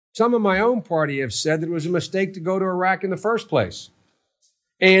Some of my own party have said that it was a mistake to go to Iraq in the first place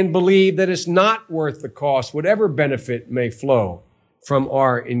and believe that it's not worth the cost, whatever benefit may flow from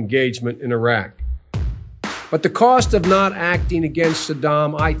our engagement in Iraq. But the cost of not acting against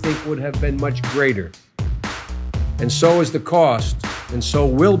Saddam, I think, would have been much greater. And so is the cost, and so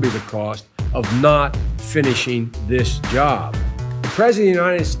will be the cost, of not finishing this job. The President of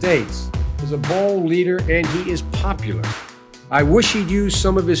the United States is a bold leader, and he is popular. I wish he'd use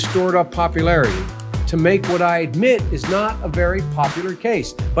some of his stored-up popularity to make what I admit is not a very popular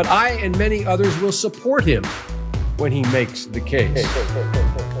case. But I and many others will support him when he makes the case.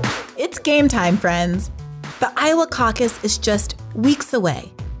 It's game time, friends. The Iowa caucus is just weeks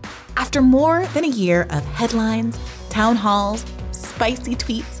away. After more than a year of headlines, town halls, spicy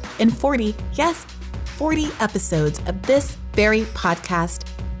tweets, and 40 episodes of this very podcast,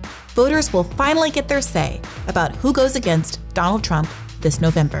 voters will finally get their say about who goes against Donald Trump this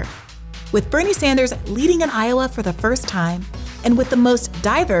November. With Bernie Sanders leading in Iowa for the first time, and with the most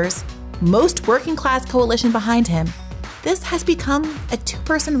diverse, most working-class coalition behind him, this has become a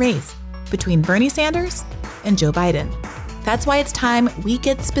two-person race between Bernie Sanders and Joe Biden. That's why it's time we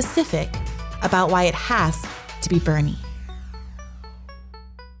get specific about why it has to be Bernie.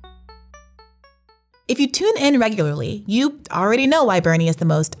 If you tune in regularly, you already know why Bernie is the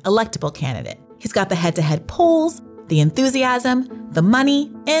most electable candidate. He's got the head-to-head polls, the enthusiasm, the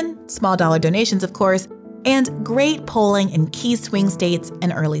money, and small dollar donations, of course, and great polling in key swing states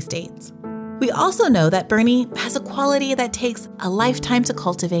and early states. We also know that Bernie has a quality that takes a lifetime to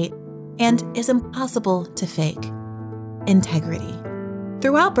cultivate and is impossible to fake: integrity.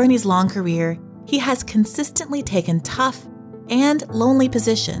 Throughout Bernie's long career, he has consistently taken tough and lonely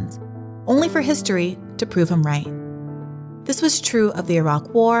positions, only for history to prove him right. This was true of the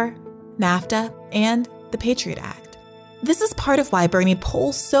Iraq War, NAFTA, and the Patriot Act. This is part of why Bernie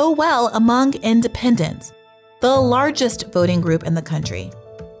polls so well among independents, the largest voting group in the country,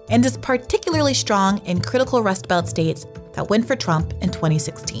 and is particularly strong in critical Rust Belt states that went for Trump in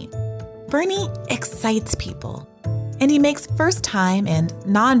 2016. Bernie excites people, and he makes first-time and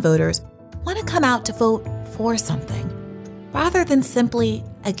non-voters want to come out to vote for something, rather than simply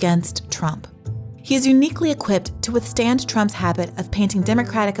against Trump. He is uniquely equipped to withstand Trump's habit of painting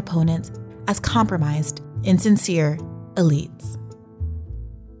Democratic opponents as compromised, insincere elites.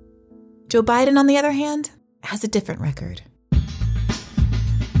 Joe Biden, on the other hand, has a different record.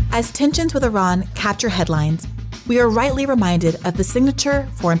 As tensions with Iran capture headlines, we are rightly reminded of the signature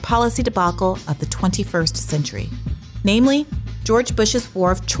foreign policy debacle of the 21st century, namely George Bush's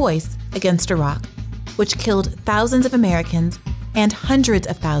war of choice against Iraq, which killed thousands of Americans and hundreds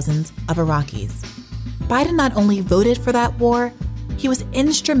of thousands of Iraqis. Biden not only voted for that war, he was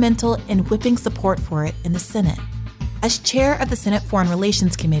instrumental in whipping support for it in the Senate. As chair of the Senate Foreign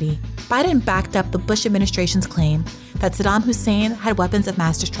Relations Committee, Biden backed up the Bush administration's claim that Saddam Hussein had weapons of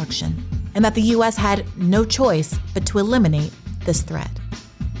mass destruction and that the U.S. had no choice but to eliminate this threat.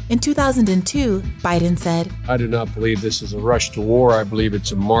 In 2002, Biden said, "I do not believe this is a rush to war. I believe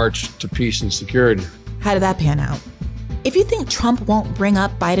it's a march to peace and security." How did that pan out? If you think Trump won't bring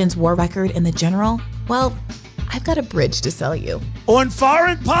up Biden's war record in the general, well, I've got a bridge to sell you. On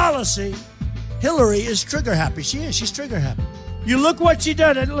foreign policy, Hillary is trigger happy. She is. She's trigger happy. You look what she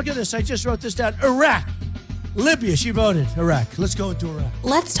did. And look at this. I just wrote this down. Iraq. Libya. She voted. Iraq. Let's go into Iraq.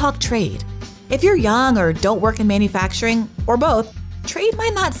 Let's talk trade. If you're young or don't work in manufacturing, or both, trade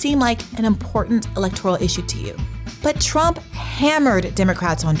might not seem like an important electoral issue to you. But Trump hammered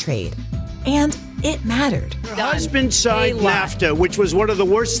Democrats on trade, and it mattered. Her husband signed NAFTA, which was one of the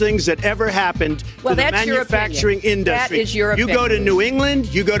worst things that ever happened to the manufacturing industry. That is your opinion. You go to New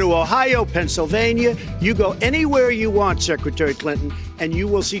England, you go to Ohio, Pennsylvania, you go anywhere you want, Secretary Clinton, and you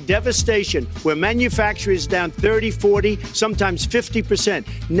will see devastation where manufacturing is down 30, 40, sometimes 50%.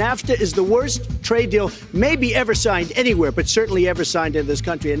 NAFTA is the worst trade deal maybe ever signed anywhere, but certainly ever signed in this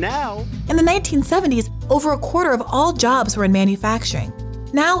country. And now, in the 1970s, over a quarter of all jobs were in manufacturing.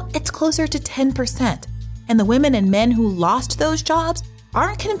 Now it's closer to 10%, and the women and men who lost those jobs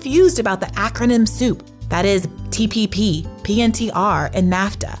aren't confused about the acronym soup, that is TPP, PNTR, and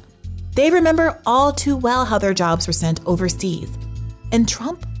NAFTA. They remember all too well how their jobs were sent overseas. And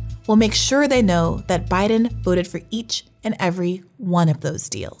Trump will make sure they know that Biden voted for each and every one of those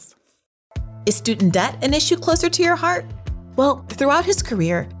deals. Is student debt an issue closer to your heart? Well, throughout his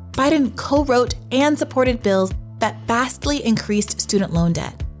career, Biden co-wrote and supported bills that vastly increased student loan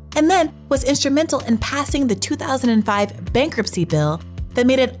debt, and then was instrumental in passing the 2005 bankruptcy bill that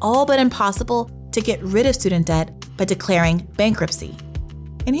made it all but impossible to get rid of student debt by declaring bankruptcy.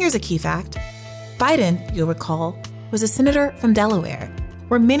 And here's a key fact. Biden, you'll recall, was a senator from Delaware,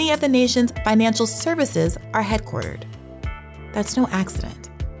 where many of the nation's financial services are headquartered. That's no accident.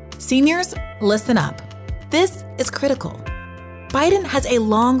 Seniors, listen up. This is critical. Biden has a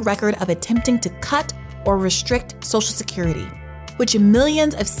long record of attempting to cut or restrict Social Security, which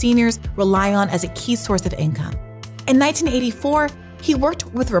millions of seniors rely on as a key source of income. In 1984, he worked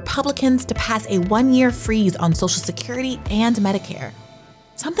with Republicans to pass a one-year freeze on Social Security and Medicare,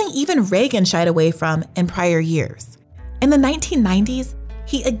 something even Reagan shied away from in prior years. In the 1990s,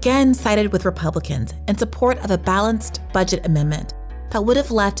 he again sided with Republicans in support of a balanced budget amendment that would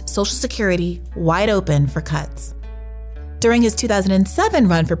have left Social Security wide open for cuts. During his 2007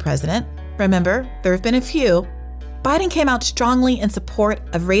 run for president, remember, there have been a few, Biden came out strongly in support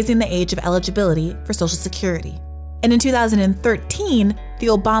of raising the age of eligibility for Social Security. And in 2013, the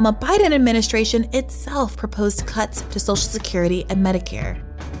Obama-Biden administration itself proposed cuts to Social Security and Medicare,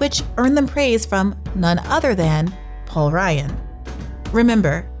 which earned them praise from none other than Paul Ryan.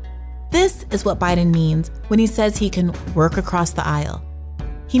 Remember, this is what Biden means when he says he can work across the aisle.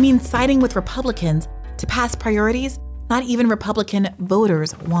 He means siding with Republicans to pass priorities not even Republican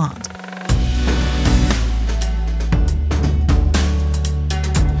voters want.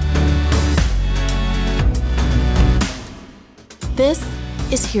 This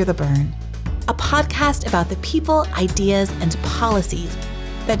is Hear the Burn, a podcast about the people, ideas, and policies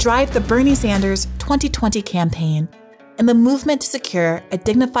that drive the Bernie Sanders 2020 campaign and the movement to secure a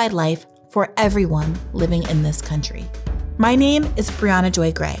dignified life for everyone living in this country. My name is Brianna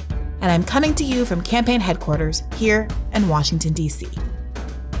Joy Gray, and I'm coming to you from campaign headquarters here in Washington, D.C.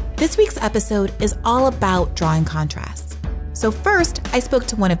 This week's episode is all about drawing contrasts. So first, I spoke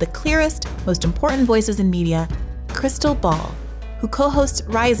to one of the clearest, most important voices in media, Krystal Ball, who co-hosts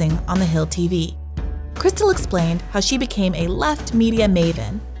Rising on The Hill TV. Krystal explained how she became a left media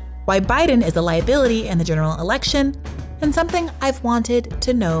maven, why Biden is a liability in the general election, and something I've wanted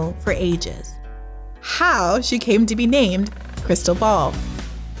to know for ages: how she came to be named Krystal Ball.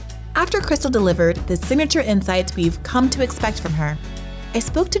 After Krystal delivered the signature insights we've come to expect from her, I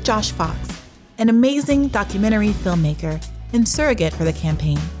spoke to Josh Fox, an amazing documentary filmmaker and surrogate for the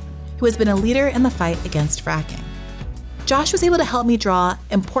campaign, who has been a leader in the fight against fracking. Josh was able to help me draw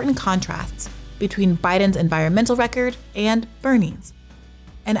important contrasts between Biden's environmental record and Bernie's.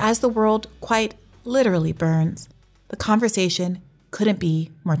 And as the world quite literally burns, the conversation couldn't be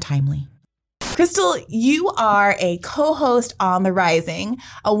more timely. Krystal, you are a co-host on The Rising,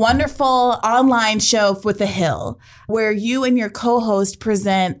 a wonderful online show with The Hill, where you and your co-host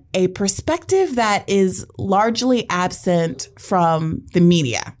present a perspective that is largely absent from the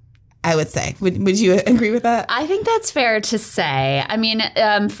media, I would say. Would you agree with that? I think that's fair to say. I mean,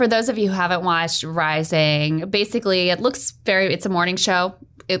 for those of you who haven't watched Rising, basically it's a morning show.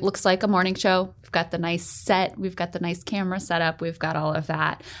 It looks like a morning show. We've got the nice set. We've got the nice camera set up. We've got all of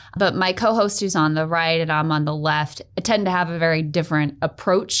that. But my co-host who's on the right and I'm on the left tend to have a very different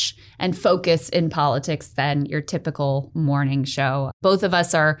approach and focus in politics than your typical morning show. Both of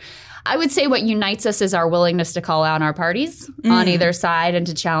us are, I would say what unites us is our willingness to call out our parties on either side and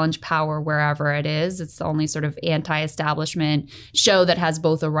to challenge power wherever it is. It's the only sort of anti-establishment show that has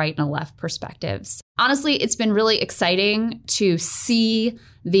both a right and a left perspectives. Honestly, it's been really exciting to see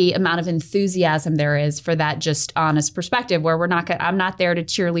the amount of enthusiasm there is for that just honest perspective where I'm not there to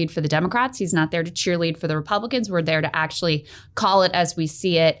cheerlead for the Democrats. He's not there to cheerlead for the Republicans. We're there to actually call it as we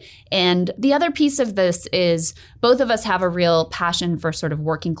see it. And the other piece of this is both of us have a real passion for sort of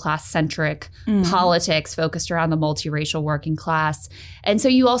working class centric politics focused around the multiracial working class. And so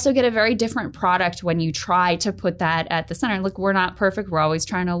you also get a very different product when you try to put that at the center. Look, we're not perfect. We're always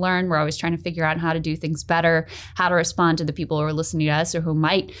trying to learn. We're always trying to figure out how to do things better, how to respond to the people who are listening to us or who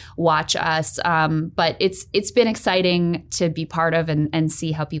might watch us. But it's been exciting to be part of and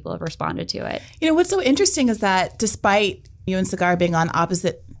see how people have responded to it. You know, what's so interesting is that despite you and Saagar being on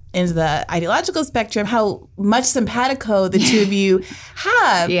opposite ends of the ideological spectrum, how much simpatico the two of you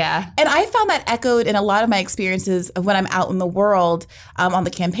have. Yeah. And I found that echoed in a lot of my experiences of when I'm out in the world on the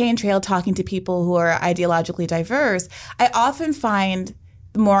campaign trail talking to people who are ideologically diverse. I often find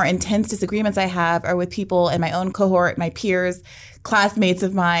the more intense disagreements I have are with people in my own cohort, my peers, classmates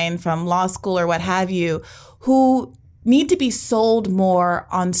of mine from law school or what have you, who need to be sold more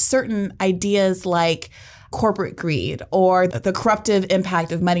on certain ideas like corporate greed or the corruptive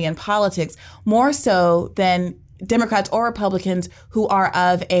impact of money in politics, more so than Democrats or Republicans who are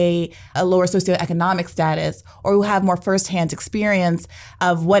of a lower socioeconomic status or who have more firsthand experience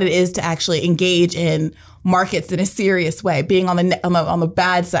of what it is to actually engage in markets in a serious way, being on the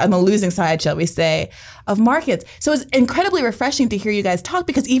bad side, on the losing side, shall we say, of markets. So it's incredibly refreshing to hear you guys talk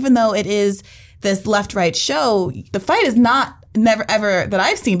because even though it is this left-right show, the fight is not never ever that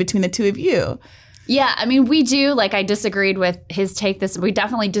I've seen between the two of you. Yeah, I mean, we do. Like, I disagreed with his take. We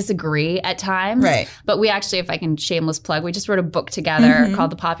definitely disagree at times. Right. But we actually, if I can shameless plug, we just wrote a book together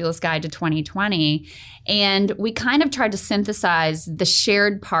called The Populist Guide to 2020. And we kind of tried to synthesize the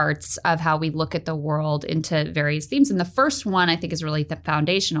shared parts of how we look at the world into various themes. And the first one, I think, is really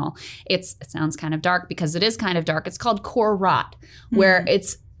foundational. It sounds kind of dark because it is kind of dark. It's called core rot, where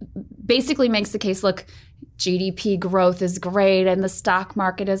it's basically makes the case, look, GDP growth is great and the stock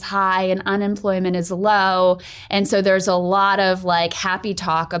market is high and unemployment is low. And so there's a lot of like happy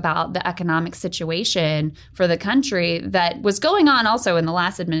talk about the economic situation for the country that was going on also in the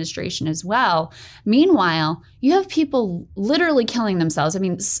last administration as well. Meanwhile, you have people literally killing themselves. I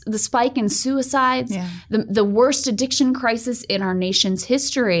mean, the spike in suicides, the worst addiction crisis in our nation's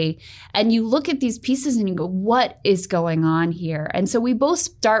history. And you look at these pieces and you go, what is going on here? And so we both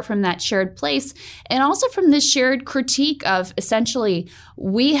start from that shared place and also from this shared critique of essentially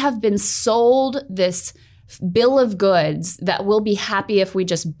we have been sold this bill of goods that we'll be happy if we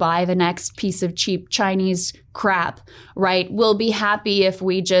just buy the next piece of cheap Chinese crap, right? We'll be happy if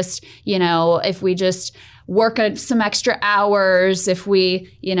we just, work some extra hours, if we,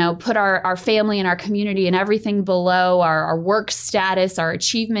 put our family and our community and everything below our work status, our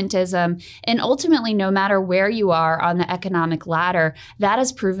achievementism. And ultimately, no matter where you are on the economic ladder, that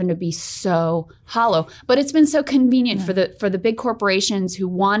has proven to be so hollow. But it's been so convenient for the big corporations who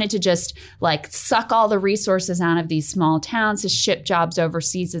wanted to just like suck all the resources out of these small towns to ship jobs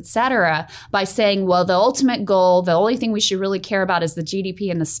overseas, et cetera, by saying, well, the ultimate goal, the only thing we should really care about is the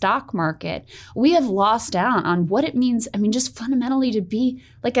GDP and the stock market. We have lost out on what it means, just fundamentally to be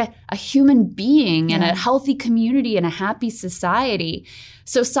like a human being and a healthy community and a happy society.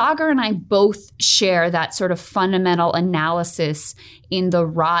 So Saagar and I both share that sort of fundamental analysis in the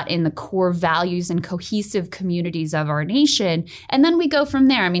rot in the core values and cohesive communities of our nation. And then we go from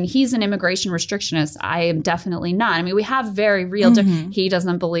there. He's an immigration restrictionist. I am definitely not. We have very real, he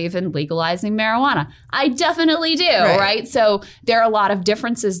doesn't believe in legalizing marijuana. I definitely do, right? So there are a lot of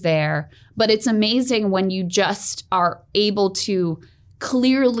differences there. But it's amazing when you just are able to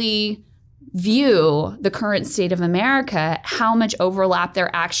clearly view the current state of America, how much overlap there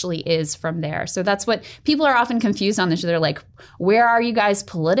actually is from there. So that's what people are often confused on this. They're like, where are you guys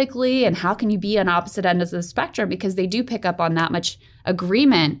politically and how can you be on opposite ends of the spectrum? Because they do pick up on that much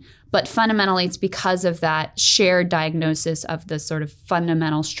agreement. But fundamentally, it's because of that shared diagnosis of the sort of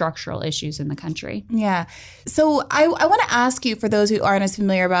fundamental structural issues in the country. Yeah. So I want to ask you, for those who aren't as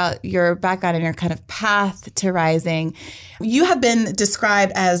familiar about your background and your kind of path to rising, you have been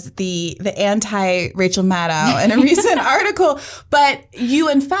described as the anti-Rachel Maddow in a recent article, but you,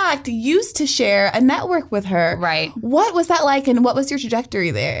 in fact, used to share a network with her. Right. What was that like and what was your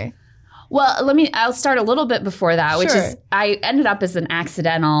trajectory there? Well, I'll start a little bit before that, which is I ended up as an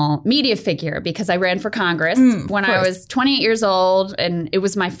accidental media figure because I ran for Congress when I was 28 years old, and it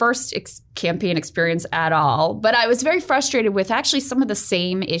was my first campaign experience at all. But I was very frustrated with actually some of the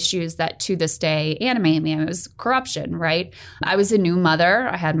same issues that to this day animate me. It was corruption, right? I was a new mother.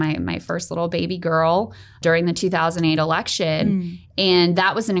 I had my first little baby girl during the 2008 election, and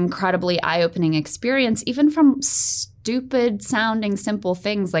that was an incredibly eye-opening experience, even from stupid sounding simple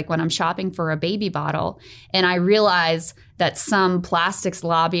things like when I'm shopping for a baby bottle and I realize that some plastics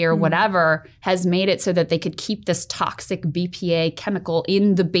lobby or whatever has made it so that they could keep this toxic BPA chemical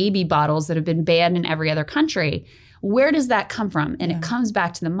in the baby bottles that have been banned in every other country. Where does that come from? And it comes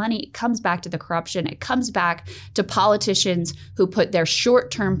back to the money. It comes back to the corruption. It comes back to politicians who put their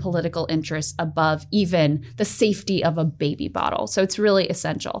short-term political interests above even the safety of a baby bottle. So it's really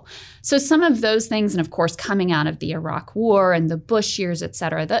essential. So some of those things, and of course, coming out of the Iraq War and the Bush years, et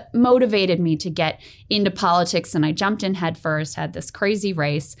cetera, that motivated me to get into politics. And I jumped in head first, had this crazy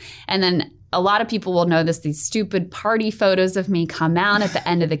race. And then a lot of people will know this, these stupid party photos of me come out at the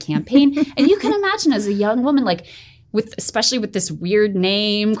end of the campaign. And you can imagine as a young woman, like, especially with this weird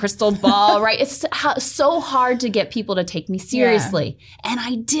name, Crystal Ball, right? It's so hard to get people to take me seriously. Yeah. And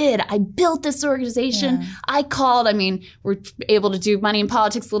I did. I built this organization. Yeah. I called, we're able to do Money in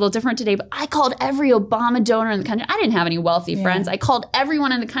Politics a little different today, but I called every Obama donor in the country. I didn't have any wealthy friends. I called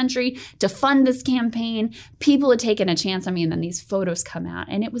everyone in the country to fund this campaign. People had taken a chance on me, and then these photos come out,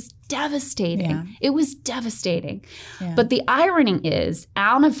 and it was devastating. Yeah. It was devastating. Yeah. But the irony is,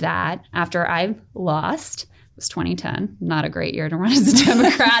 out of that, after I lost, was 2010. Not a great year to run as a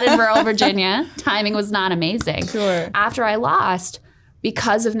Democrat in rural Virginia. Timing was not amazing. Sure. After I lost,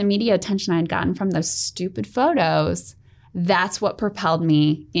 because of the media attention I had gotten from those stupid photos, that's what propelled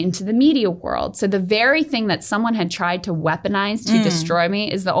me into the media world. So the very thing that someone had tried to weaponize to destroy me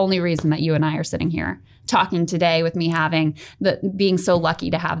is the only reason that you and I are sitting here talking today with me being so lucky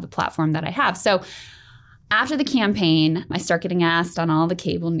to have the platform that I have. So after the campaign, I start getting asked on all the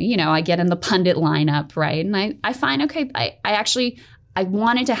cable, I get in the pundit lineup, right? And I find, okay, I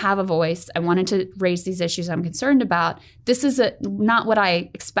wanted to have a voice. I wanted to raise these issues I'm concerned about. This is not what I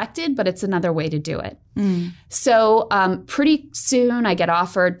expected, but it's another way to do it. So pretty soon I get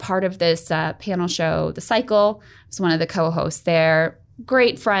offered part of this panel show, The Cycle. I was one of the co-hosts there.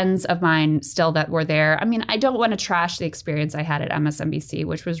 Great friends of mine still that were there. I mean, I don't want to trash the experience I had at MSNBC,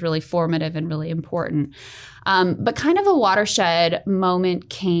 which was really formative and really important. But kind of a watershed moment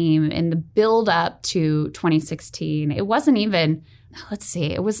came in the build up to 2016. It wasn't even,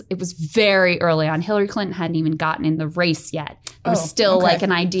 it was very early on. Hillary Clinton hadn't even gotten in the race yet. It was still like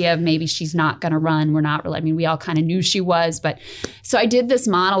an idea of maybe she's not going to run. We're not really, we all kind of knew she was. But so I did this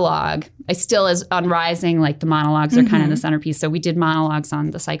monologue. I still, as on Rising, like the monologues are kind of the centerpiece. So we did monologues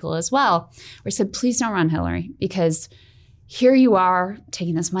on The Cycle as well, where I said, please don't run, Hillary, because here you are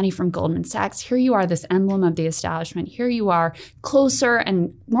taking this money from Goldman Sachs. Here you are, this emblem of the establishment. Here you are, closer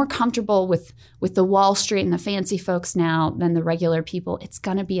and more comfortable with the Wall Street and the fancy folks now than the regular people. It's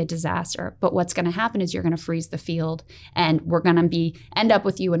going to be a disaster. But what's going to happen is you're going to freeze the field, and we're going to end up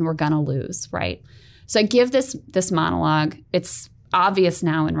with you, and we're going to lose, right? So I give this monologue. It's obvious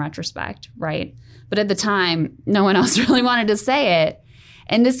now in retrospect, right? But at the time, no one else really wanted to say it.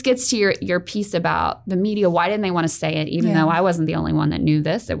 And this gets to your piece about the media. Why didn't they want to say it, even though I wasn't the only one that knew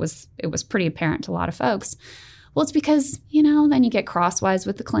this? It was pretty apparent to a lot of folks. Well, it's because, then you get crosswise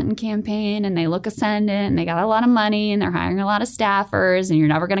with the Clinton campaign, and they look ascendant, and they got a lot of money, and they're hiring a lot of staffers, and you're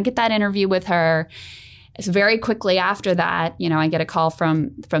never going to get that interview with her. So very quickly after that, I get a call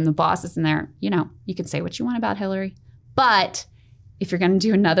from the bosses, and they're, you can say what you want about Hillary, but if you're going to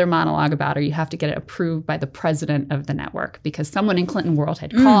do another monologue about her, you have to get it approved by the president of the network, because someone in Clinton World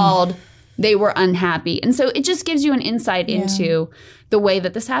had called. They were unhappy. And so it just gives you an insight into the way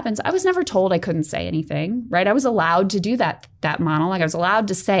that this happens. I was never told I couldn't say anything, right? I was allowed to do that monologue. I was allowed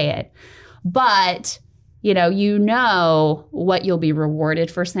to say it. But you know what you'll be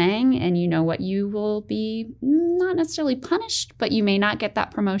rewarded for saying, and you know what you will be not necessarily punished, but you may not get that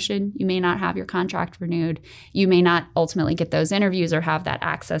promotion. You may not have your contract renewed. You may not ultimately get those interviews or have that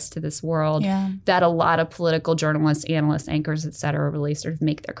access to this world that a lot of political journalists, analysts, anchors, et cetera, really sort of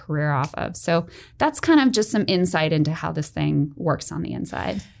make their career off of. So that's kind of just some insight into how this thing works on the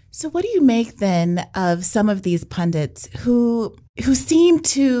inside. So what do you make then of some of these pundits who seem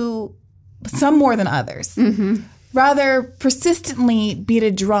to, some more than others, rather persistently beat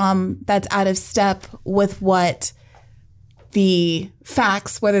a drum that's out of step with what the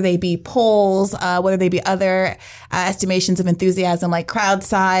facts, whether they be polls, whether they be other estimations of enthusiasm like crowd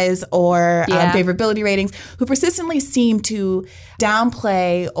size or favorability ratings, who persistently seem to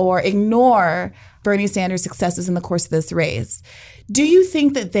downplay or ignore Bernie Sanders' successes in the course of this race. Do you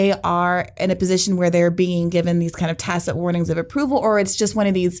think that they are in a position where they're being given these kind of tacit warnings of approval, or it's just one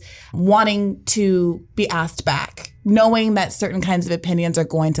of these wanting to be asked back, knowing that certain kinds of opinions are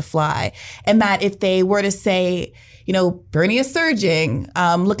going to fly, and that if they were to say, Bernie is surging,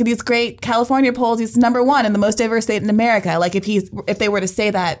 look at these great California polls, he's number one in the most diverse state in America. Like if they were to say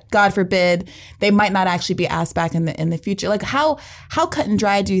that, God forbid, they might not actually be asked back in the future. Like how cut and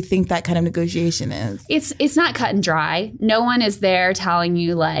dry do you think that kind of negotiation is? It's not cut and dry. No one is there telling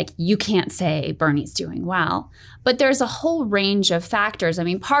you you can't say Bernie's doing well. But there's a whole range of factors. I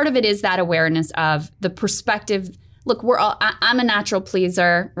mean, part of it is that awareness of the perspective. Look, I'm a natural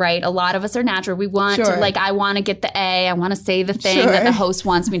pleaser, right? A lot of us are natural. We want to, I want to get the A. I want to say the thing that the host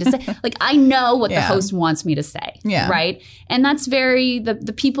wants me to say. I know what the host wants me to say, right? And that's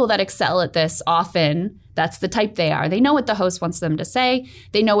the people that excel at this often, that's the type they are. They know what the host wants them to say.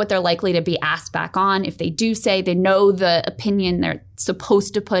 They know what they're likely to be asked back on. If they do say, they know the opinion they're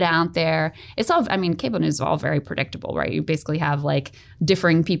supposed to put out there. It's all, cable news is all very predictable, right? You basically have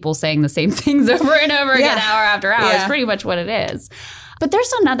differing people saying the same things over and over again, hour after hour. It's pretty much what it is. But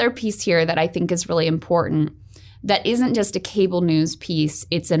there's another piece here that I think is really important that isn't just a cable news piece.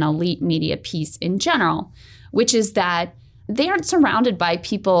 It's an elite media piece in general, which is that they aren't surrounded by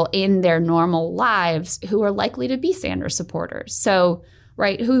people in their normal lives who are likely to be Sanders supporters. So,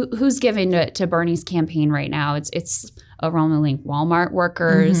 right, who's giving to Bernie's campaign right now? It's overwhelmingly Walmart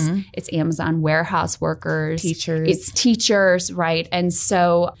workers, it's Amazon warehouse workers, it's teachers, right? And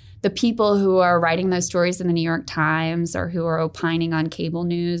so the people who are writing those stories in the New York Times, or who are opining on cable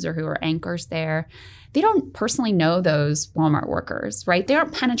news, or who are anchors there, they don't personally know those Walmart workers, right? They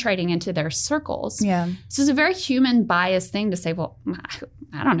aren't penetrating into their circles. Yeah. So it's a very human biased thing to say, well,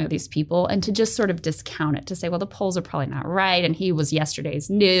 I don't know these people, and to just sort of discount it, to say, well, the polls are probably not right, and he was yesterday's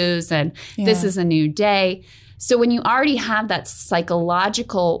news, and this is a new day. So when you already have that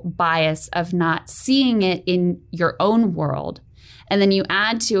psychological bias of not seeing it in your own world, and then you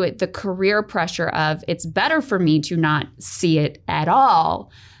add to it the career pressure of it's better for me to not see it at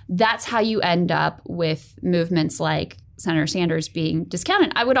all, that's how you end up with movements like Senator Sanders being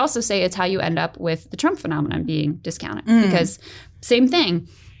discounted. I would also say it's how you end up with the Trump phenomenon being discounted because same thing.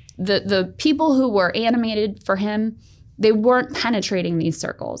 The people who were animated for him, they weren't penetrating these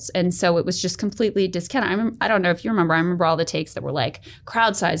circles. And so it was just completely discounted. I don't know if you remember, I remember all the takes that were like,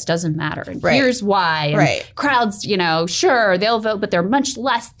 crowd size doesn't matter. And here's why. And crowds, sure, they'll vote, but they're much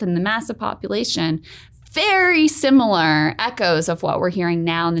less than the massive population. Very similar echoes of what we're hearing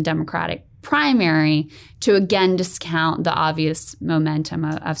now in the Democratic primary to again discount the obvious momentum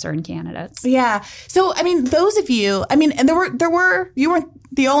of certain candidates. Yeah. So, those of you, and there were, you weren't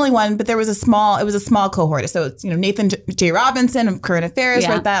the only one, but it was a small cohort. So it's, Nathan J. Robinson of Current Affairs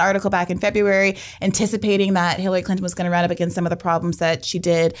wrote that article back in February, anticipating that Hillary Clinton was going to run up against some of the problems that she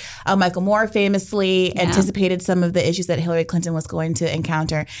did. Michael Moore famously anticipated some of the issues that Hillary Clinton was going to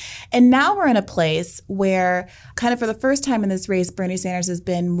encounter. And now we're in a place where kind of for the first time in this race, Bernie Sanders has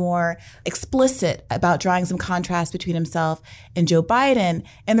been more explicit about drawing some contrast between himself and Joe Biden.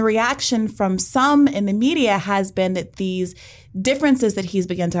 And the reaction from some in the media has been that these differences that he's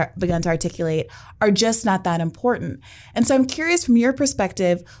begun to articulate are just not that important. And so I'm curious from your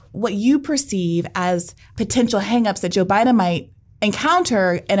perspective, what you perceive as potential hangups that Joe Biden might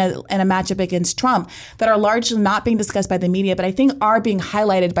encounter in a matchup against Trump that are largely not being discussed by the media, but I think are being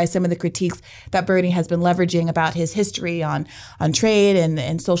highlighted by some of the critiques that Bernie has been leveraging about his history on trade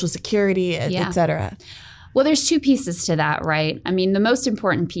and Social Security, et cetera. Well, there's two pieces to that, right? The most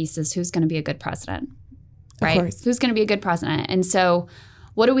important piece is who's going to be a good president. Right? Of course. Who's going to be a good president? And so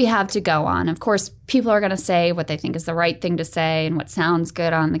what do we have to go on? Of course, people are going to say what they think is the right thing to say and what sounds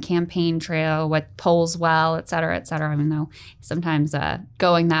good on the campaign trail, what polls well, et cetera, even though sometimes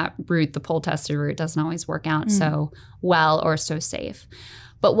going that route, the poll-tested route, doesn't always work out so well or so safe.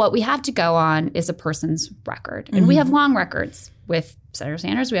 But what we have to go on is a person's record. And we have long records with Senator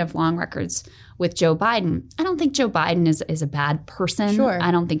Sanders. We have long records with Joe Biden. I don't think Joe Biden is a bad person. Sure.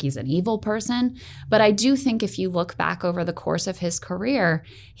 I don't think he's an evil person. But I do think if you look back over the course of his career,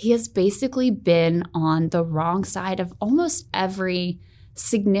 he has basically been on the wrong side of almost every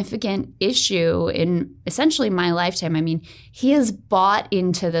significant issue in essentially my lifetime. He has bought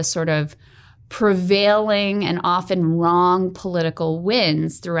into the sort of prevailing and often wrong political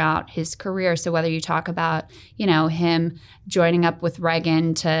wins throughout his career. So whether you talk about, him joining up with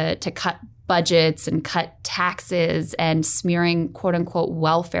Reagan to cut budgets and cut taxes and smearing quote unquote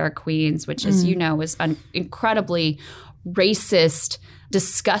welfare queens, which as you know is an incredibly racist,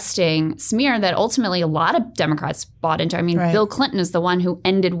 disgusting smear that ultimately a lot of Democrats bought into. Bill Clinton is the one who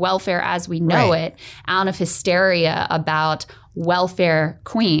ended welfare as we know it out of hysteria about welfare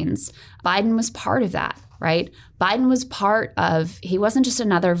queens. Biden was part of that, right? Biden was he wasn't just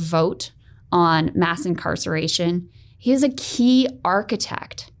another vote on mass incarceration. He is a key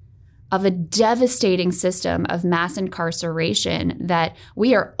architect of a devastating system of mass incarceration that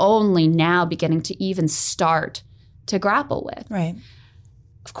we are only now beginning to even start to grapple with. Right.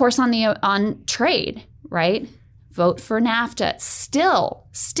 Of course, on trade, right? Vote for NAFTA.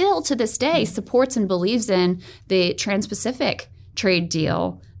 Still to this day, supports and believes in the Trans-Pacific trade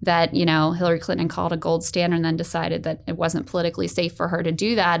deal that, Hillary Clinton called a gold standard and then decided that it wasn't politically safe for her to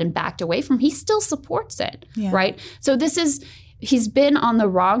do that and backed away from. He still supports it, right? So he's been on the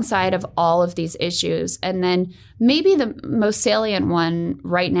wrong side of all of these issues. And then maybe the most salient one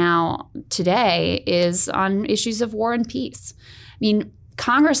right now today is on issues of war and peace.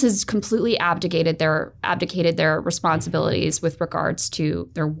 Congress has completely abdicated their responsibilities with regards to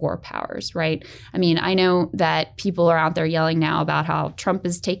their war powers, right? I know that people are out there yelling now about how Trump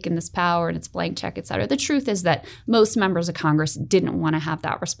has taken this power and it's blank check, et cetera. The truth is that most members of Congress didn't want to have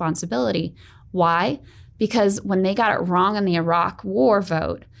that responsibility. Why? Because when they got it wrong on the Iraq war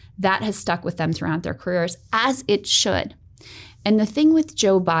vote, that has stuck with them throughout their careers, as it should. And the thing with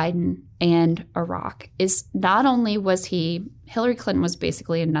Joe Biden and Iraq is not only was Hillary Clinton was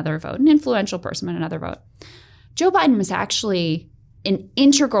basically another vote, an influential person, but another vote. Joe Biden was actually an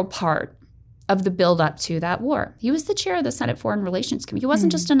integral part of the buildup to that war. He was the chair of the Senate Foreign Relations Committee. He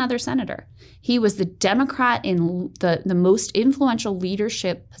wasn't just another senator. He was the Democrat in the most influential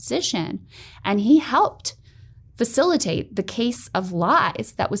leadership position, and he helped facilitate the case of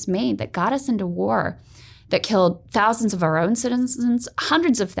lies that was made that got us into war that killed thousands of our own citizens,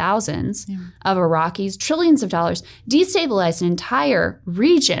 hundreds of thousands of Iraqis, trillions of dollars, destabilized an entire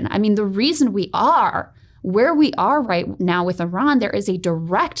region. I mean, the reason we are where we are right now with Iran, there is a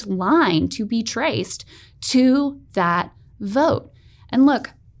direct line to be traced to that vote. And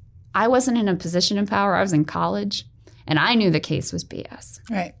look, I wasn't in a position of power. I was in college, and I knew the case was BS.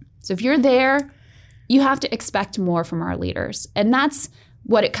 Right. So if you're there, you have to expect more from our leaders. And that's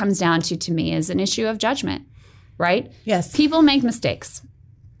what it comes down to me, is an issue of judgment, right? Yes. People make mistakes.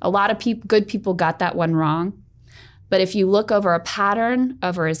 A lot of good people got that one wrong. But if you look over a pattern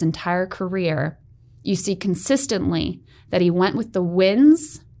over his entire career, you see consistently that he went with the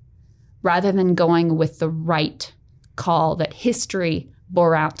wins rather than going with the right call that history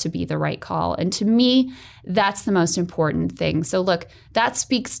bore out to be the right call. And to me, that's the most important thing. So look, that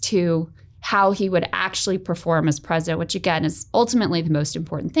speaks to how he would actually perform as president, which again is ultimately the most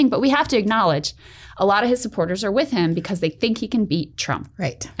important thing. But we have to acknowledge a lot of his supporters are with him because they think he can beat Trump.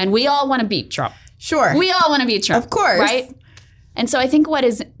 Right. And we all want to beat Trump. Sure. We all want to beat Trump. Of course. Right? And so I think what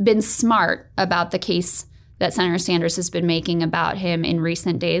has been smart about the case that Senator Sanders has been making about him in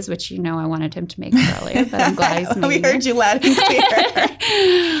recent days, which I wanted him to make earlier, but I'm glad he's making We heard you loud and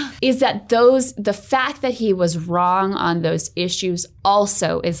clear. is that the fact that he was wrong on those issues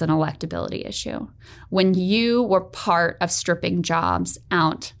also is an electability issue. When you were part of stripping jobs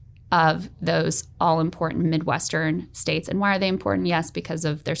out of those all-important Midwestern states. And why are they important? Yes, because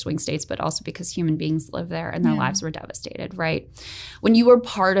of their swing states, but also because human beings live there and their lives were devastated, right? When you were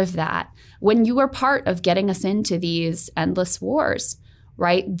part of that, when you were part of getting us into these endless wars,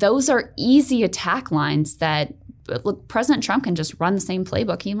 right? Those are easy attack lines that, look, President Trump can just run the same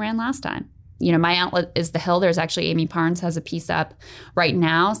playbook he ran last time. My outlet is The Hill. There's actually Amy Parnes has a piece up right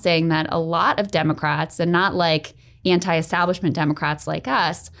now saying that a lot of Democrats, and not like anti-establishment Democrats like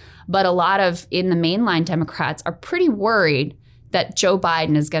us, but a lot of in the mainline Democrats are pretty worried that Joe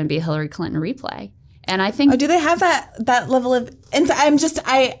Biden is going to be a Hillary Clinton replay. And I think... Oh, do they have that level of... According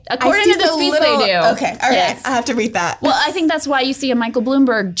to this piece, they do. Okay, all right. Yes. I have to read that. Well, I think that's why you see a Michael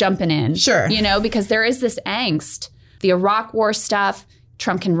Bloomberg jumping in. Sure. Because there is this angst. The Iraq war stuff,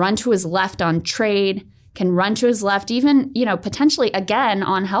 Trump can run to his left on trade, can run to his left even, potentially again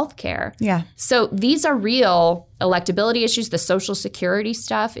on healthcare. Yeah. So these are real electability issues. The Social Security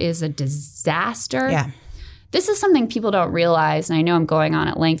stuff is a disaster. Yeah. This is something people don't realize, and I know I'm going on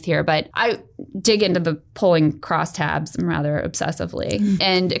at length here, but I dig into the polling crosstabs rather obsessively. Mm-hmm.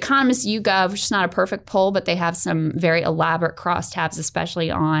 And Economist YouGov, which is not a perfect poll, but they have some very elaborate crosstabs,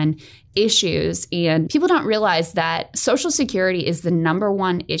 especially on issues. And people don't realize that Social Security is the number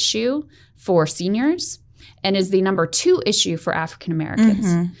one issue for seniors and is the number two issue for African Americans.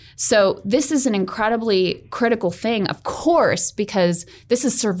 Mm-hmm. So this is an incredibly critical thing, of course, because this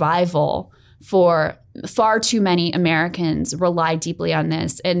is survival for far too many Americans rely deeply on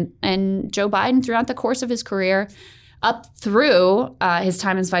this. And Joe Biden, throughout the course of his career, up through his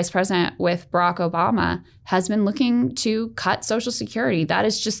time as vice president with Barack Obama, has been looking to cut Social Security. That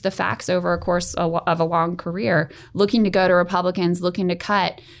is just the facts over a course of a long career, looking to go to Republicans, looking to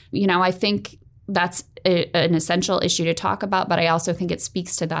cut. I think that's an essential issue to talk about, but I also think it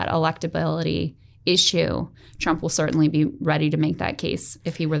speaks to that electability issue. Trump will certainly be ready to make that case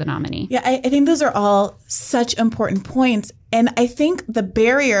if he were the nominee. Yeah, I think those are all such important points. And I think the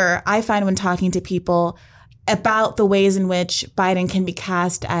barrier I find when talking to people about the ways in which Biden can be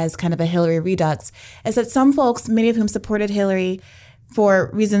cast as kind of a Hillary redux is that some folks, many of whom supported Hillary for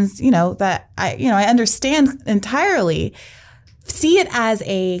reasons, that I understand entirely, see it as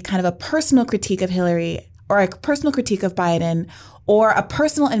a kind of a personal critique of Hillary or a personal critique of Biden or a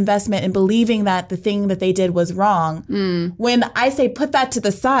personal investment in believing that the thing that they did was wrong. When I say put that to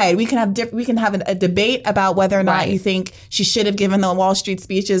the side, we can have a debate about whether or not you think she should have given the Wall Street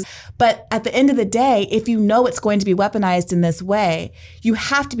speeches. But at the end of the day, if you know it's going to be weaponized in this way, you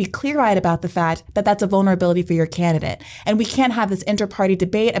have to be clear-eyed about the fact that that's a vulnerability for your candidate. And we can't have this inter-party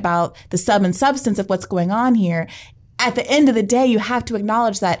debate about the sum and substance of what's going on here. At the end of the day, you have to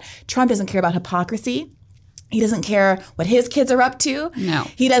acknowledge that Trump doesn't care about hypocrisy. He doesn't care what his kids are up to. No.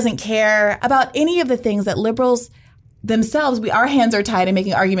 He doesn't care about any of the things that liberals themselves, our hands are tied in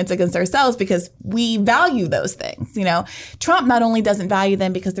making arguments against ourselves because we value those things. Trump not only doesn't value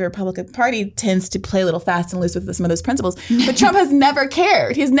them because the Republican Party tends to play a little fast and loose with some of those principles, but Trump has never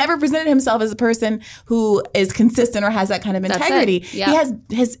cared. He's never presented himself as a person who is consistent or has that kind of integrity. Yeah.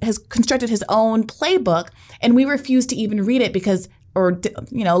 He has constructed his own playbook, and we refuse to even read it because a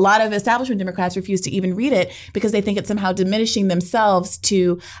lot of establishment Democrats refuse to even read it because they think it's somehow diminishing themselves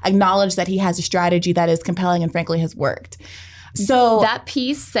to acknowledge that he has a strategy that is compelling and frankly has worked. So that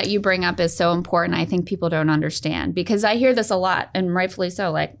piece that you bring up is so important. I think people don't understand because I hear this a lot, and rightfully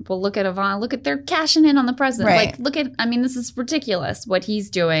so. Like, well, look at Ivanka. Look at they're cashing in on the president. Right. Like, this is ridiculous what he's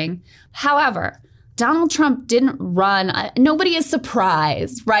doing. However, Donald Trump didn't run. Nobody is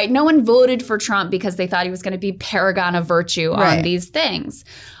surprised, right? No one voted for Trump because they thought he was going to be paragon of virtue on these things.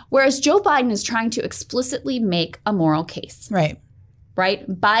 Whereas Joe Biden is trying to explicitly make a moral case. Right?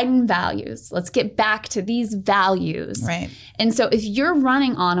 Biden values. Let's get back to these values. Right. And so if you're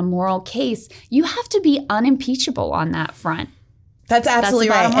running on a moral case, you have to be unimpeachable on that front. That's absolutely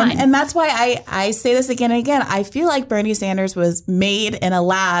That's right. And that's why I say this again and again. I feel like Bernie Sanders was made in a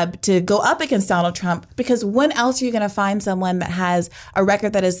lab to go up against Donald Trump because when else are you going to find someone that has a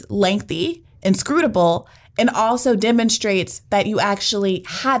record that is lengthy, inscrutable, and also demonstrates that you actually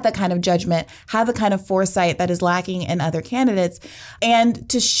had the kind of judgment, had the kind of foresight that is lacking in other candidates. And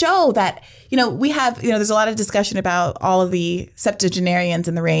to show that, we have, there's a lot of discussion about all of the septuagenarians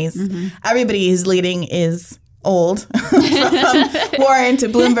in the race. Mm-hmm. Everybody who's leading is old, from Warren to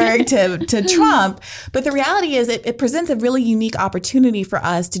Bloomberg to Trump. But the reality is it presents a really unique opportunity for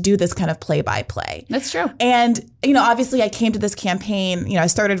us to do this kind of play-by-play. That's true. And, obviously I came to this campaign, I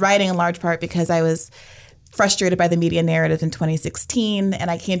started writing in large part because I was frustrated by the media narrative in 2016. And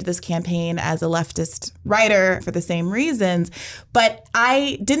I came to this campaign as a leftist writer for the same reasons. But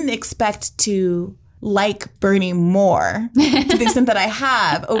I didn't expect to like Bernie more to the extent that I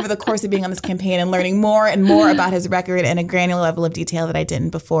have over the course of being on this campaign and learning more and more about his record and a granular level of detail that I didn't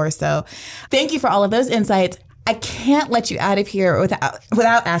before. So thank you for all of those insights. I can't let you out of here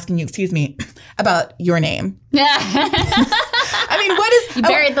without asking you, about your name. What is... You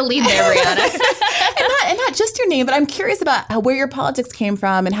buried the lead there, Brianna. and not just your name, but I'm curious about where your politics came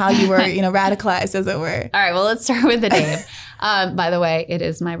from and how you were, radicalized, as it were. All right, well, let's start with the name. By the way, it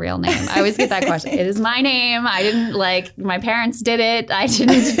is my real name. I always get that question. It is my name. I didn't my parents did it. I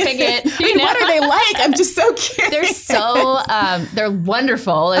didn't pick it. What are they like? I'm just so curious. They're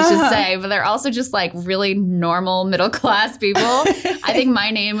wonderful, let's just say, but they're also just really normal middle class people. I think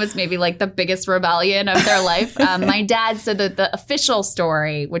my name was maybe the biggest rebellion of their life. My dad said that the official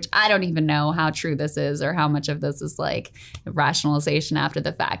story, which I don't even know how true this is or how much of this is rationalization after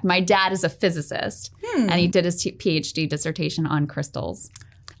the fact. My dad is a physicist and he did his PhD dissertation on crystals.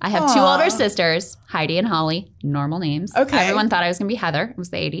 I have two older sisters, Heidi and Holly, normal names. Okay. Everyone thought I was going to be Heather. It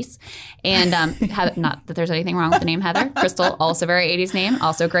was the 80s. And Heather, not that there's anything wrong with the name Heather. Crystal, also very 80s name,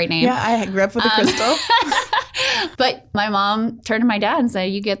 also a great name. Yeah, I grew up with a crystal. But my mom turned to my dad and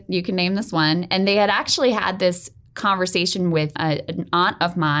said, you can name this one. And they had actually had this conversation with an aunt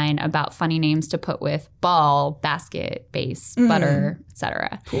of mine about funny names to put with ball, basket, base, butter,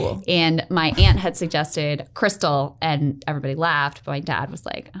 etc. Cool. And my aunt had suggested Crystal, and everybody laughed. But my dad was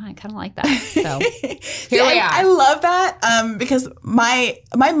like, I kind of like that. So here we are. I love that because my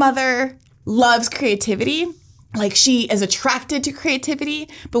mother loves creativity. She is attracted to creativity,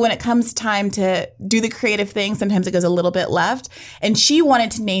 but when it comes time to do the creative thing, sometimes it goes a little bit left. And she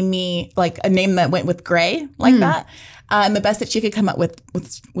wanted to name me a name that went with gray, that. And the best that she could come up with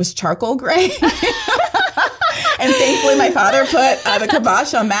was charcoal gray. And thankfully, my father put the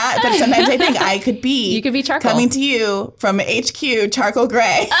kibosh on that. But sometimes I think I could be, you could be charcoal. Coming to you from HQ, charcoal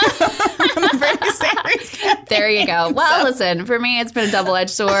gray. Bernie Sanders. There you go. Well, listen, for me, it's been a double-edged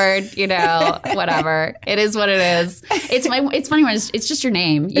sword. Whatever. It is what it is. It's funny when it's just your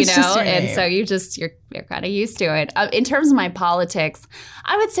name, Just your name. And so you're kind of used to it. In terms of my politics,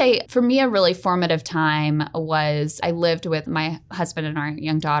 I would say for me a really formative time was I lived with my husband and our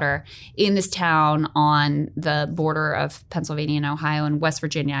young daughter in this town on the border of Pennsylvania and Ohio and West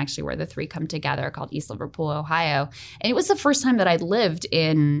Virginia, actually, where the three come together, called East Liverpool, Ohio. And it was the first time that I lived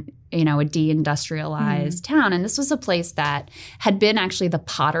in a deindustrialized town. And this was a place that had been actually the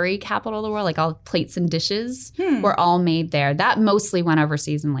pottery capital of the world, all plates and dishes were all made there. That mostly went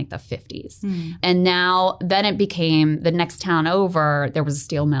overseas in the 50s. And then it became the next town over, there was a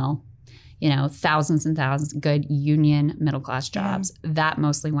steel mill. Thousands and thousands of good union middle-class jobs. Yeah. That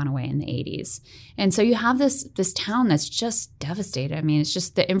mostly went away in the 80s. And so you have this town that's just devastated. It's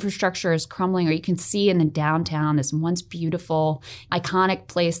just the infrastructure is crumbling, or you can see in the downtown this once beautiful, iconic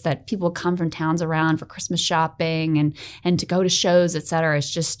place that people come from towns around for Christmas shopping and to go to shows, et cetera.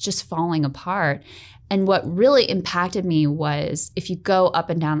 It's just falling apart. And what really impacted me was if you go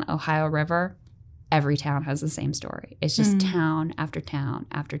up and down the Ohio River, every town has the same story. It's just town after town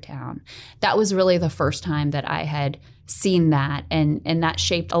after town. That was really the first time that I had seen that, and that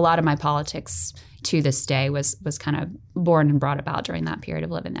shaped a lot of my politics to this day, was kind of born and brought about during that period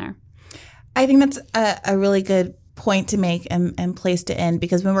of living there. I think that's a really good point to make and place to end,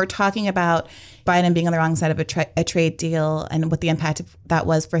 because when we're talking about Biden being on the wrong side of a trade deal and what the impact of that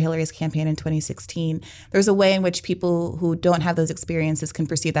was for Hillary's campaign in 2016, there's a way in which people who don't have those experiences can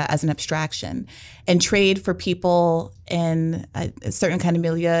perceive that as an abstraction. And trade for people in a certain kind of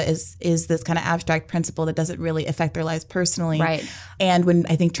milieu is this kind of abstract principle that doesn't really affect their lives personally. Right. And when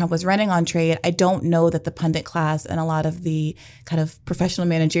I think Trump was running on trade, I don't know that the pundit class and a lot of the kind of professional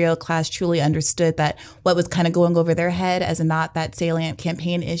managerial class truly understood that what was kind of going over their head as a not that salient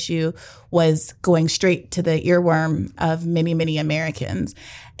campaign issue was going straight to the earworm of many, many Americans.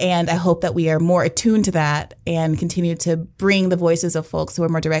 And I hope that we are more attuned to that and continue to bring the voices of folks who are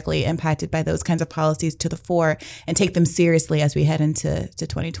more directly impacted by those kinds of policies to the fore and take them seriously as we head into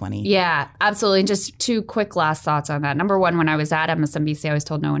 2020. Yeah, absolutely. And just two quick last thoughts on that. Number one, when I was at MSNBC, I was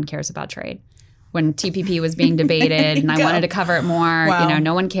told no one cares about trade. When TPP was being debated and I wanted to cover it more, Wow.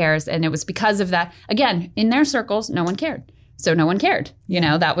 no one cares. And it was because of that. Again, in their circles, no one cared. So no one cared.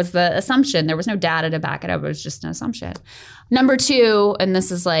 That was the assumption. There was no data to back it up. It was just an assumption. Number two, and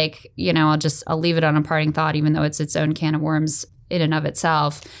this is like, I'll leave it on a parting thought, even though it's its own can of worms in and of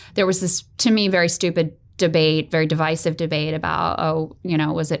itself. There was this, to me, very stupid debate, very divisive debate about,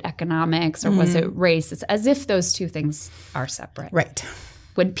 was it economics or was it race? It's as if those two things are separate. Right.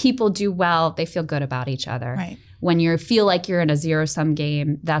 When people do well, they feel good about each other. Right. When you feel like you're in a zero-sum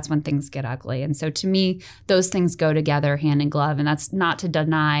game, that's when things get ugly. And so to me, those things go together hand in glove. And that's not to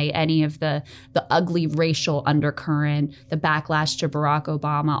deny any of the ugly racial undercurrent, the backlash to Barack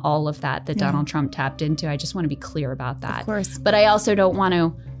Obama, all of that Donald Trump tapped into. I just want to be clear about that. Of course. But I also don't want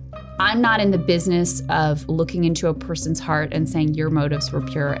to I'm not in the business of looking into a person's heart and saying your motives were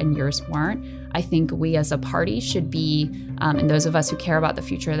pure and yours weren't. I think we as a party should be, and those of us who care about the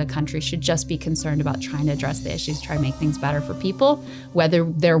future of the country should just be concerned about trying to address the issues, try to make things better for people, whether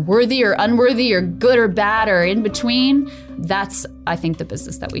they're worthy or unworthy or good or bad or in between. That's, I think, the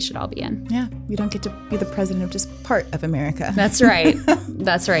business that we should all be in. Yeah, you don't get to be the president of just part of America. That's right.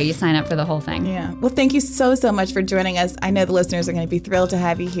 That's right. You sign up for the whole thing. Yeah. Well, thank you so much for joining us. I know the listeners are going to be thrilled to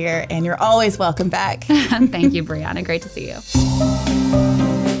have you here, and you're always welcome back. Thank you, Brianna. Great to see you.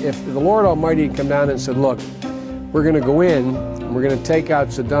 If the Lord Almighty had come down and said, look, we're going to go in and we're going to take out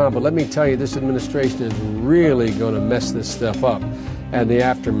Saddam, but let me tell you, this administration is really going to mess this stuff up and the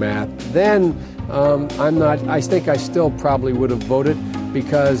aftermath, then I think I still probably would have voted,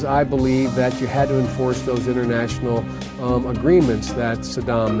 because I believe that you had to enforce those international agreements that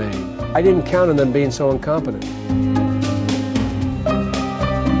Saddam made. I didn't count on them being so incompetent.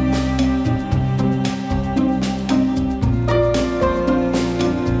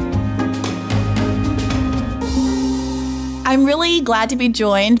 I'm really glad to be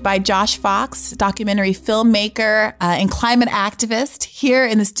joined by Josh Fox, documentary filmmaker and climate activist, here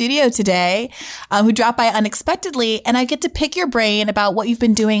in the studio today, who dropped by unexpectedly. And I get to pick your brain about what you've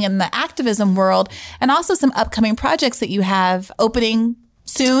been doing in the activism world, and also some upcoming projects that you have opening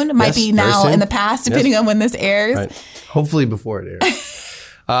soon. Might be now in the past, depending on when this airs. Right. Hopefully before it airs.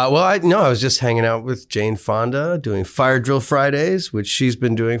 I was just hanging out with Jane Fonda doing Fire Drill Fridays, which she's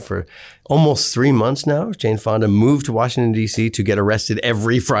been doing for almost 3 months now. Jane Fonda moved to Washington, D.C. to get arrested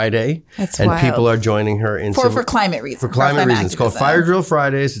every Friday. That's and wild. People are joining her in for climate reasons. For climate reasons. It's called activism. Fire Drill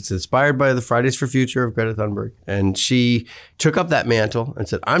Fridays. It's inspired by the Fridays for Future of Greta Thunberg. And she took up that mantle and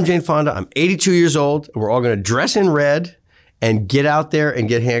said, I'm Jane Fonda. I'm 82 years old. And we're all going to dress in red and get out there and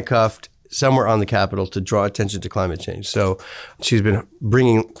get handcuffed somewhere on the Capitol to draw attention to climate change. So she's been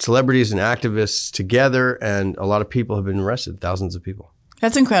bringing celebrities and activists together, and a lot of people have been arrested, thousands of people.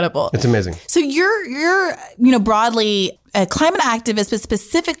 That's incredible. It's amazing. So you're broadly a climate activist, but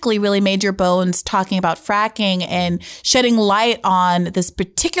specifically really made your bones talking about fracking and shedding light on this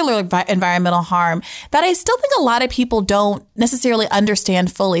particular environmental harm that I still think a lot of people don't necessarily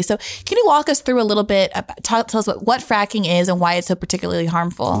understand fully. So can you walk us through a little bit, tell us what fracking is and why it's so particularly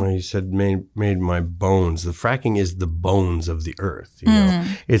harmful? Well, you said made my bones. The fracking is the bones of the earth. You know?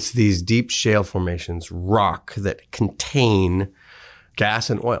 It's these deep shale formations, rock that contain gas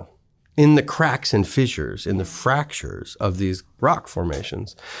and oil in the cracks and fissures, in the fractures of these rock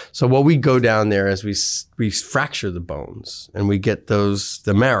formations. So what we go down there is we fracture the bones, and we get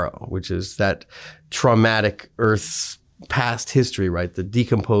the marrow, which is that traumatic Earth's past history, right? The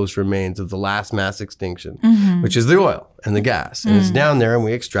decomposed remains of the last mass extinction, which is the oil and the gas. And it's down there, and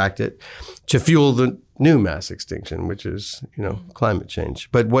we extract it to fuel the new mass extinction, which is, climate change.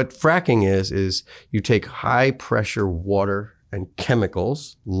 But what fracking is you take high pressure water and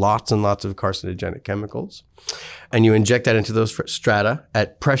chemicals, lots and lots of carcinogenic chemicals. And you inject that into those strata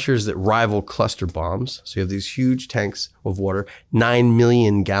at pressures that rival cluster bombs. So you have these huge tanks of water, 9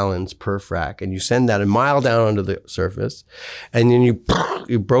 million gallons per frac, and you send that a mile down onto the surface, and then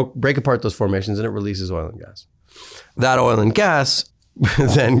you break apart those formations, and it releases oil and gas. That oil and gas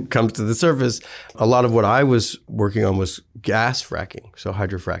then comes to the surface. A lot of what I was working on was gas fracking, so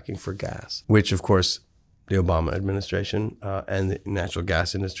hydrofracking for gas, which of course the Obama administration and the natural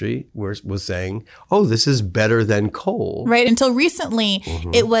gas industry was saying, oh, this is better than coal. Right. Until recently,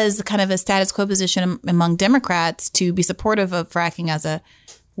 it was kind of a status quo position among Democrats to be supportive of fracking as a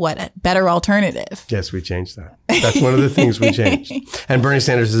better alternative. Yes, we changed that. That's one of the things we changed. And Bernie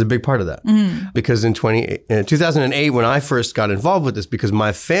Sanders is a big part of that. Because in 2008, when I first got involved with this, because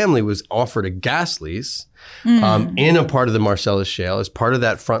my family was offered a gas lease in a part of the Marcellus Shale as part of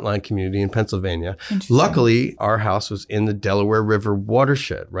that frontline community in Pennsylvania. Luckily, our house was in the Delaware River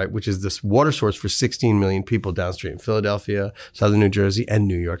watershed, right, which is this water source for 16 million people downstream, Philadelphia, southern New Jersey, and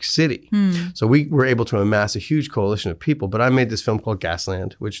New York City. So we were able to amass a huge coalition of people. But I made this film called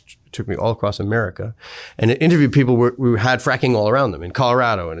Gasland, which took me all across America, and it interviewed people who had fracking all around them in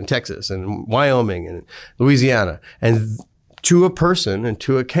Colorado and in Texas and Wyoming and Louisiana. And to a person and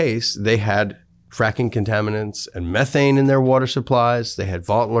to a case, they had fracking contaminants and methane in their water supplies. They had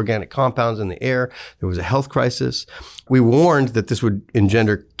volatile organic compounds in the air. There was a health crisis. We warned that this would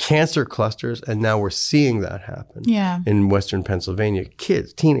engender cancer clusters, and now we're seeing that happen in Western Pennsylvania.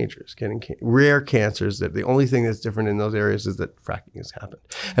 Kids, teenagers getting rare cancers, that the only thing that's different in those areas is that fracking has happened.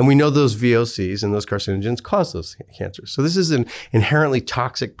 And we know those VOCs and those carcinogens cause those cancers. So this is an inherently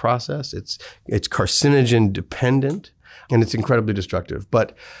toxic process. It's carcinogen dependent. And it's incredibly destructive.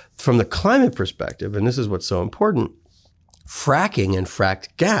 But from the climate perspective, and this is what's so important, fracking and fracked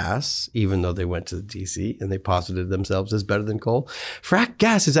gas, even though they went to the DC and they posited themselves as better than coal, fracked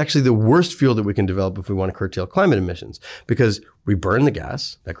gas is actually the worst fuel that we can develop if we want to curtail climate emissions, because we burn the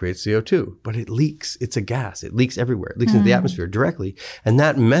gas, that creates CO2, but it leaks. It's a gas. It leaks everywhere. It leaks into the atmosphere directly. And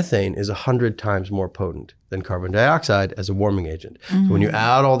that methane is 100 times more potent than carbon dioxide as a warming agent. So when you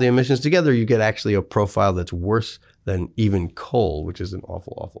add all the emissions together, you get actually a profile that's worse than even coal, which is an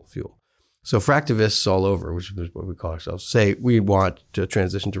awful, awful fuel. So fractivists all over, which is what we call ourselves, say we want to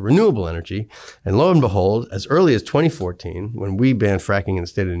transition to renewable energy. And lo and behold, as early as 2014, when we banned fracking in the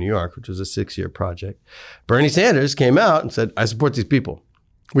state of New York, which was a 6-year project, Bernie Sanders came out and said, I support these people,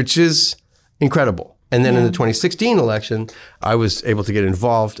 which is incredible. And then in the 2016 election, I was able to get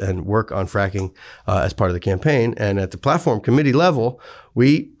involved and work on fracking as part of the campaign. And at the platform committee level,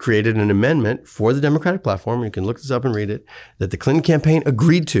 we created an amendment for the Democratic platform. You can look this up and read it, that the Clinton campaign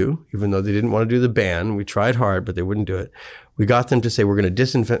agreed to, even though they didn't want to do the ban. We tried hard, but they wouldn't do it. We got them to say we're going to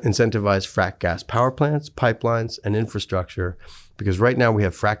disincentivize frack gas power plants, pipelines, and infrastructure, because right now we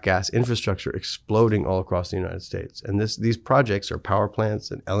have frack gas infrastructure exploding all across the United States. And these projects are power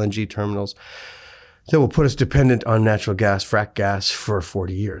plants and LNG terminals that will put us dependent on natural gas, frack gas, for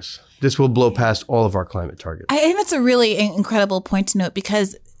 40 years. This will blow past all of our climate targets. I think that's a really incredible point to note,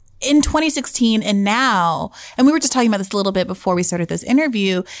 because in 2016 and now, and we were just talking about this a little bit before we started this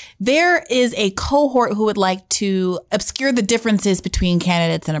interview, there is a cohort who would like to obscure the differences between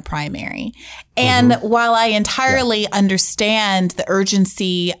candidates in a primary. And while I entirely understand the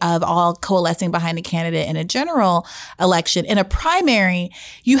urgency of all coalescing behind a candidate in a general election, in a primary,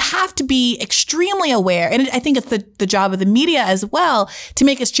 you have to be extremely aware. And I think it's the job of the media as well to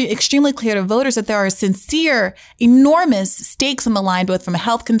make it extremely clear to voters that there are sincere, enormous stakes on the line, both from a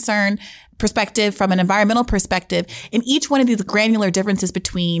health concern perspective, from an environmental perspective, in each one of these granular differences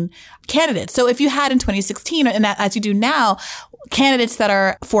between candidates. So if you had in 2016, and as you do now, candidates that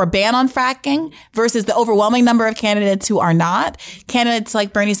are for a ban on fracking versus the overwhelming number of candidates who are not, candidates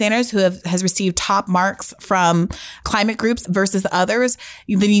like Bernie Sanders, who has received top marks from climate groups versus others,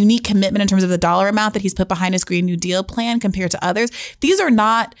 the unique commitment in terms of the dollar amount that he's put behind his Green New Deal plan compared to others. These are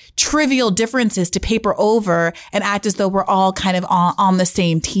not trivial differences to paper over and act as though we're all kind of on the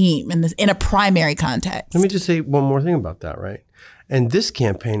same team in a primary context. Let me just say one more thing about that, right? And this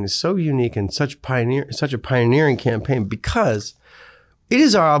campaign is so unique and such a pioneering campaign, because it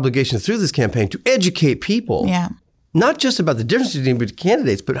is our obligation through this campaign to educate people, not just about the differences between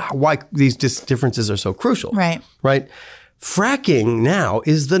candidates, but why these differences are so crucial. Right. Fracking now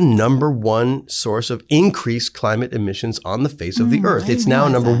is the number one source of increased climate emissions on the face of the earth. It's now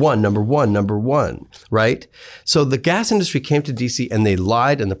number one, right? So the gas industry came to DC and they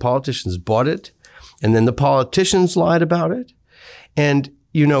lied, and the politicians bought it. And then the politicians lied about it. And,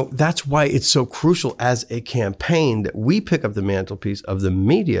 that's why it's so crucial as a campaign that we pick up the mantelpiece of the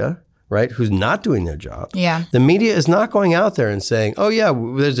media, right, who's not doing their job. Yeah. The media is not going out there and saying, oh, yeah,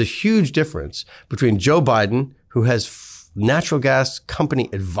 there's a huge difference between Joe Biden, who has natural gas company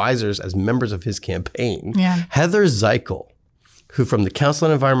advisors as members of his campaign, Heather Zeichel, who from the Council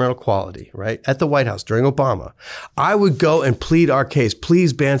on Environmental Quality, right, at the White House during Obama, I would go and plead our case,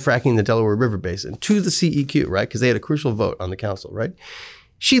 please ban fracking in the Delaware River Basin to the CEQ, right, because they had a crucial vote on the council, right?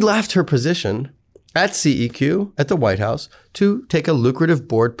 She left her position at CEQ at the White House to take a lucrative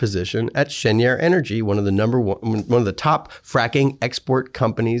board position at Cheniere Energy, one of the top fracking export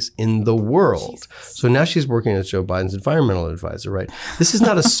companies in the world. Jesus. So now she's working as Joe Biden's environmental advisor, right? This is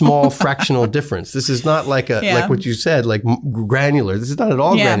not a small fractional difference. This is not like like what you said, like granular. This is not at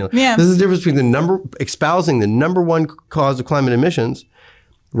all granular. Yeah. This is the difference between espousing the number one cause of climate emissions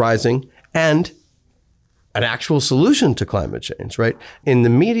rising and an actual solution to climate change, right? And the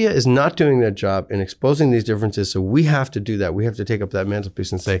media is not doing their job in exposing these differences. So we have to do that. We have to take up that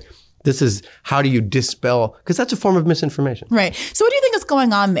mantelpiece and say, this is how do you dispel, because that's a form of misinformation. Right. So what do you think is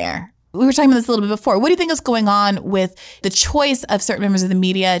going on there? We were talking about this a little bit before. What do you think is going on with the choice of certain members of the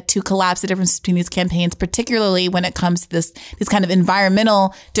media to collapse the differences between these campaigns, particularly when it comes to these kind of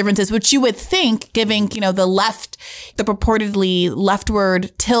environmental differences, which you would think, giving, the purportedly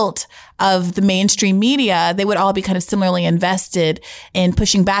leftward tilt of the mainstream media, they would all be kind of similarly invested in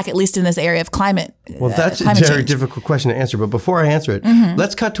pushing back, at least in this area of climate. Well, that's a very difficult question to answer. But before I answer it,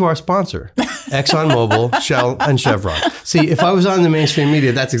 let's cut to our sponsor, ExxonMobil, Shell, and Chevron. See, if I was on the mainstream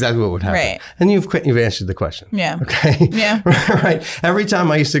media, that's exactly what would happen. Right. And you've answered the question. Yeah. Okay. Yeah. Right. Every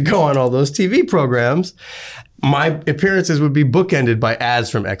time I used to go on all those TV programs, my appearances would be bookended by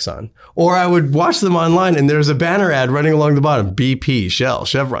ads from Exxon. Or I would watch them online and there's a banner ad running along the bottom, BP, Shell,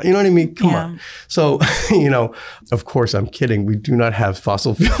 Chevron. You know what I mean? Come on. So, of course, I'm kidding. We do not have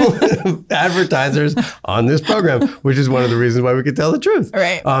fossil fuel advertisers on this program, which is one of the reasons why we can tell the truth.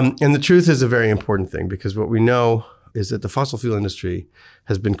 Right. And the truth is a very important thing because what we know is that the fossil fuel industry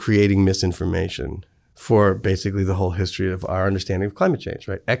has been creating misinformation for basically the whole history of our understanding of climate change,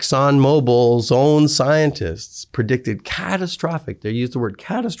 right? ExxonMobil's own scientists predicted catastrophic, they used the word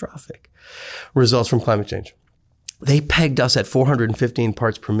catastrophic, results from climate change. They pegged us at 415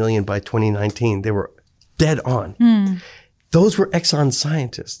 parts per million by 2019. They were dead on. Those were Exxon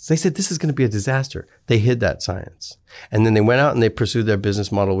scientists. They said, this is going to be a disaster. They hid that science. And then they went out and they pursued their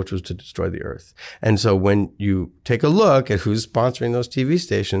business model, which was to destroy the earth. And so when you take a look at who's sponsoring those TV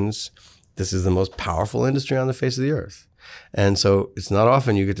stations, this is the most powerful industry on the face of the earth. And so it's not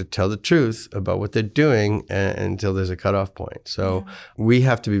often you get to tell the truth about what they're doing until there's a cutoff point. So we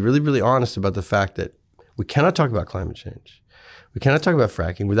have to be really, really honest about the fact that we cannot talk about climate change. We cannot talk about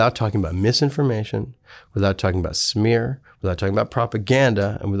fracking without talking about misinformation, without talking about smear, without talking about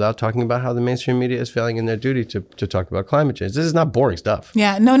propaganda, and without talking about how the mainstream media is failing in their duty to talk about climate change. This is not boring stuff.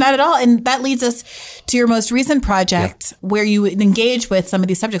 Yeah, no, not at all. And that leads us to your most recent project where you engage with some of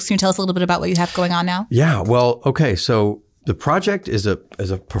these subjects. Can you tell us a little bit about what you have going on now? Yeah, well, okay. So the project is a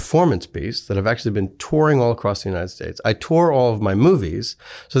performance piece that I've actually been touring all across the United States. I tour all of my movies.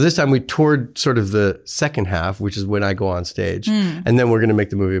 So this time we toured sort of the second half, which is when I go on stage. And then we're going to make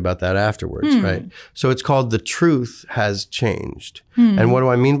the movie about that afterwards, right? So it's called The Truth Has Changed. And what do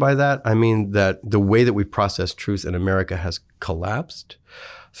I mean by that? I mean that the way that we process truth in America has collapsed.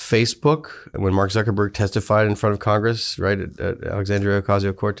 Facebook, when Mark Zuckerberg testified in front of Congress, right, at Alexandria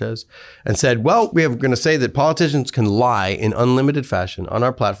Ocasio-Cortez, and said, well, we are going to say that politicians can lie in unlimited fashion on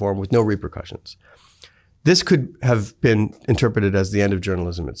our platform with no repercussions. This could have been interpreted as the end of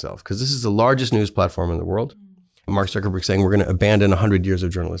journalism itself, because this is the largest news platform in the world. Mark Zuckerberg saying we're going to abandon 100 years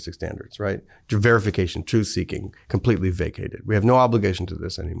of journalistic standards, right? Verification, truth-seeking, completely vacated. We have no obligation to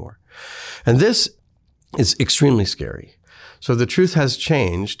this anymore. And this is extremely scary. So The Truth Has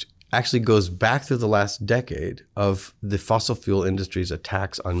Changed actually goes back through the last decade of the fossil fuel industry's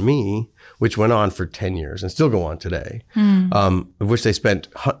attacks on me, which went on for 10 years and still go on today, of which they spent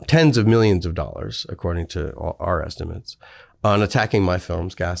tens of millions of dollars, according to our estimates, on attacking my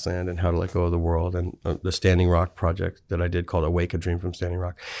films, Gasland and How to Let Go of the World, and the Standing Rock project that I did called Awake, A Dream from Standing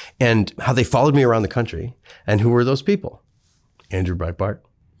Rock, and how they followed me around the country. And who were those people? Andrew Breitbart,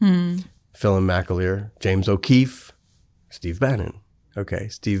 Philip McAleer, James O'Keefe, Steve Bannon. Okay,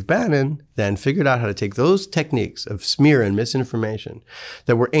 Steve Bannon then figured out how to take those techniques of smear and misinformation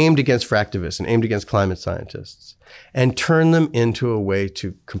that were aimed against fractivists and aimed against climate scientists and turn them into a way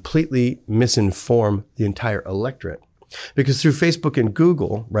to completely misinform the entire electorate. Because through Facebook and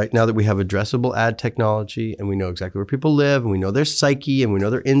Google, right, now that we have addressable ad technology and we know exactly where people live and we know their psyche and we know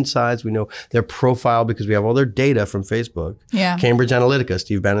their insides, we know their profile because we have all their data from Facebook. Yeah. Cambridge Analytica,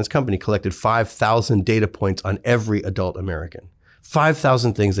 Steve Bannon's company, collected 5,000 data points on every adult American.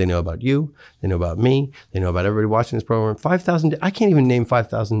 5,000 things they know about you, they know about me, they know about everybody watching this program. 5,000, I can't even name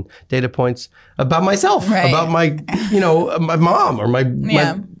 5,000 data points about myself, Right. about my, my mom or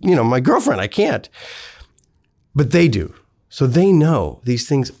my girlfriend. I can't. But they do. So they know these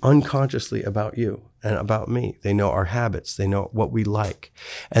things unconsciously about you and about me. They know our habits. They know what we like.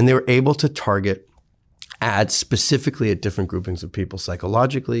 And they were able to target ads specifically at different groupings of people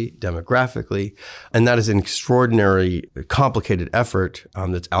psychologically, demographically. And that is an extraordinary, complicated effort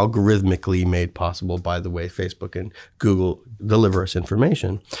that's algorithmically made possible by the way Facebook and Google deliver us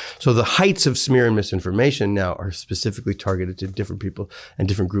information. So the heights of smear and misinformation now are specifically targeted to different people and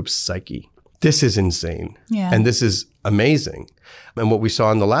different groups' psyche. This is insane. Yeah. And this is amazing. And what we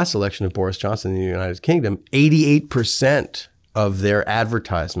saw in the last election of Boris Johnson in the United Kingdom, 88% of their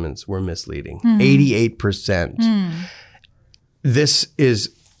advertisements were misleading. 88%. This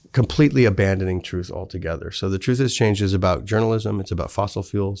is completely abandoning truth altogether. So the Truth Has Changed is about journalism. It's about fossil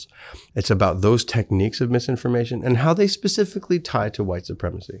fuels. It's about those techniques of misinformation and how they specifically tie to white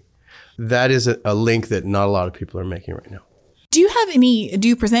supremacy. That is a link that not a lot of people are making right now. Do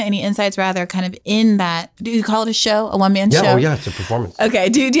you present any insights rather kind of in that, do you call it a show, a one-man show? Oh yeah, it's a performance. Okay.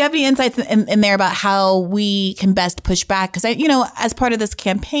 Do you have any insights in there about how we can best push back? Because, as part of this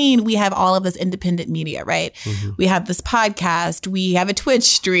campaign, we have all of this independent media, right? Mm-hmm. We have this podcast. We have a Twitch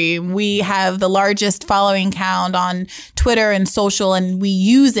stream. We have the largest following count on Twitter and social, and we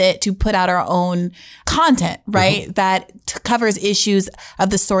use it to put out our own content, right? Mm-hmm. That covers issues of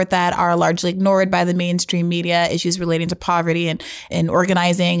the sort that are largely ignored by the mainstream media, issues relating to poverty and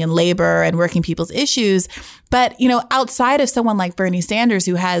organizing and labor and working people's issues. But, outside of someone like Bernie Sanders,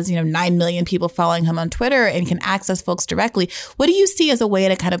 who has, 9 million people following him on Twitter and can access folks directly, what do you see as a way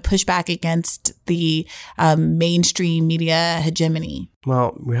to kind of push back against the mainstream media hegemony?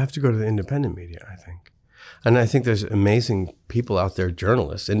 Well, we have to go to the independent media, I think. And I think there's amazing people out there,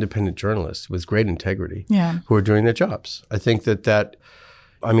 journalists, independent journalists with great integrity who are doing their jobs. I think that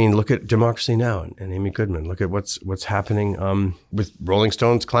look at Democracy Now! and Amy Goodman. Look at what's happening with Rolling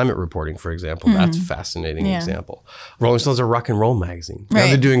Stone's climate reporting, for example. Mm-hmm. That's a fascinating example. Rolling Stone's a rock and roll magazine. Right. Now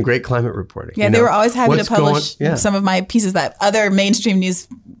they're doing great climate reporting. Yeah, they were always happy to publish some of my pieces that other mainstream news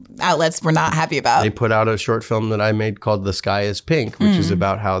outlets were not happy about. They put out a short film that I made called The Sky is Pink, which is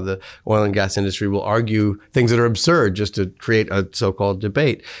about how the oil and gas industry will argue things that are absurd just to create a so-called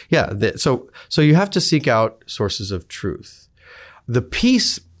debate. Yeah, so you have to seek out sources of truth. The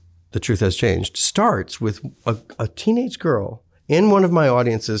piece, The Truth Has Changed, starts with a teenage girl in one of my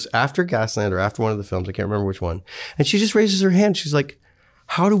audiences after Gasland or after one of the films, I can't remember which one, and she just raises her hand. She's like,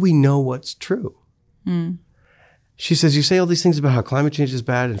 how do we know what's true? She says, you say all these things about how climate change is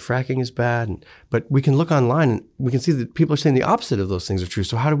bad and fracking is bad, but we can look online and we can see that people are saying the opposite of those things are true.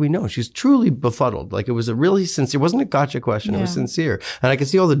 So how do we know? She's truly befuddled. Like it was a really sincere, it wasn't a gotcha question. It was sincere. And I could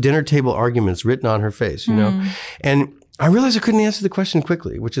see all the dinner table arguments written on her face, And I realized I couldn't answer the question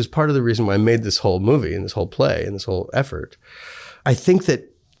quickly, which is part of the reason why I made this whole movie and this whole play and this whole effort. I think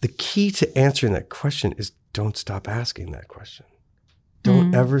that the key to answering that question is don't stop asking that question.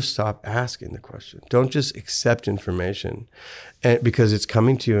 Don't ever stop asking the question. Don't just accept information because it's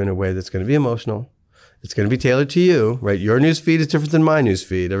coming to you in a way that's going to be emotional. It's going to be tailored to you, right? Your news feed is different than my news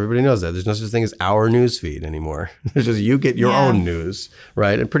feed. Everybody knows that. There's no such thing as our news feed anymore. It's just you get your own news,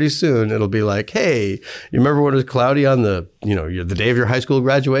 right? And pretty soon it'll be like, hey, you remember when it was cloudy on the day of your high school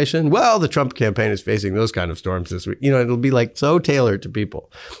graduation? Well, the Trump campaign is facing those kind of storms this week. It'll be like so tailored to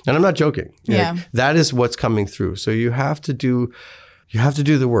people. And I'm not joking. That is what's coming through. So you have to do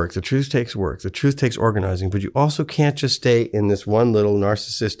the work. The truth takes work. The truth takes organizing. But you also can't just stay in this one little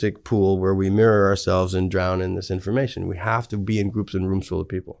narcissistic pool where we mirror ourselves and drown in this information. We have to be in groups and rooms full of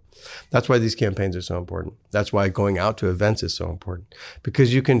people. That's why these campaigns are so important. That's why going out to events is so important.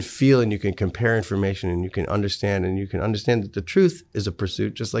 Because you can feel and you can compare information and you can understand that the truth is a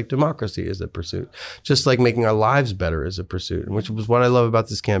pursuit, just like democracy is a pursuit, just like making our lives better is a pursuit. And which was what I love about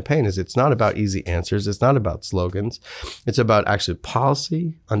this campaign is it's not about easy answers. It's not about slogans. It's about actually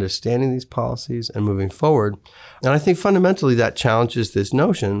policy, understanding these policies and moving forward. And I think fundamentally that challenges this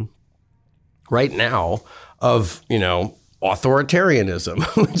notion right now of, authoritarianism,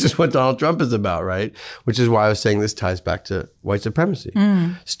 which is what Donald Trump is about, right? Which is why I was saying this ties back to white supremacy.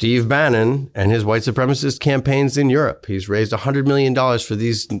 Steve Bannon and his white supremacist campaigns in Europe. He's raised $100 million for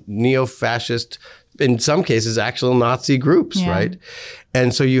these neo-fascist, in some cases, actual Nazi groups, right?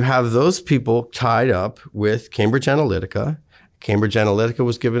 And so you have those people tied up with Cambridge Analytica. Cambridge Analytica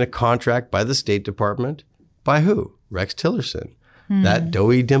was given a contract by the State Department. By who? Rex Tillerson. That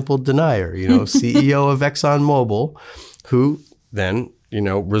doughy dimpled denier, CEO of ExxonMobil, who then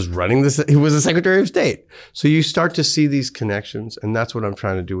was running this. He was the Secretary of State. So you start to see these connections. And that's what I'm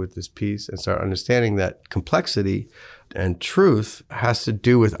trying to do with this piece, and start understanding that complexity and truth has to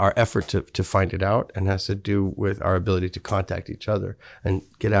do with our effort to find it out, and has to do with our ability to contact each other and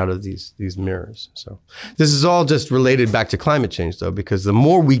get out of these mirrors. So this is all just related back to climate change, though, because the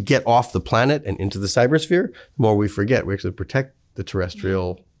more we get off the planet and into the cybersphere, the more we forget. We actually protect the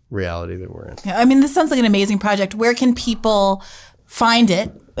terrestrial reality that we're in. Yeah, I mean, this sounds like an amazing project. Where can people find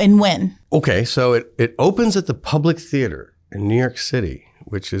it and when? Okay, so it opens at the Public Theater in New York City,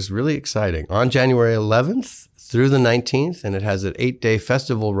 which is really exciting, on January 11th through the 19th, and it has an 8-day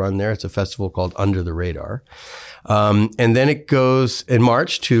festival run there. It's a festival called Under the Radar. And then it goes in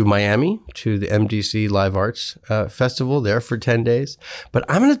March to Miami, to the MDC Live Arts Festival there for 10 days. But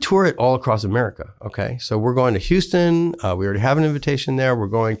I'm going to tour it all across America, okay? So we're going to Houston. We already have an invitation there. We're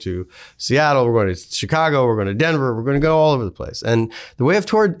going to Seattle. We're going to Chicago. We're going to Denver. We're going to go all over the place. And the way I've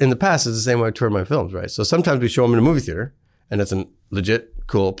toured in the past is the same way I toured my films, right? So sometimes we show them in a movie theater, and it's a legit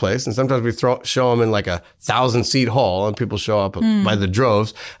cool place. And sometimes we show them in like a 1,000-seat hall, and people show up by the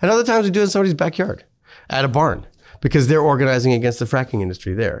droves. And other times we do it in somebody's backyard at a barn, because they're organizing against the fracking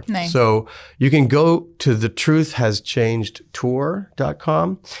industry there. Nice. So you can go to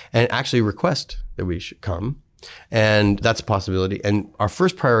thetruthhaschangedtour.com and actually request that we should come. And that's a possibility. And our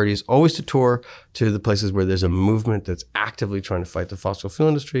first priority is always to tour to the places where there's a movement that's actively trying to fight the fossil fuel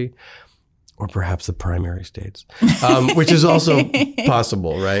industry, or perhaps the primary states, which is also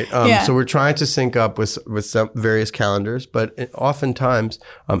possible, right? So we're trying to sync up with some various calendars, but oftentimes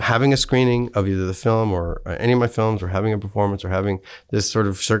having a screening of either the film or any of my films, or having a performance, or having this sort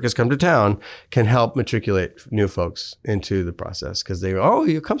of circus come to town, can help matriculate new folks into the process, because they go, oh,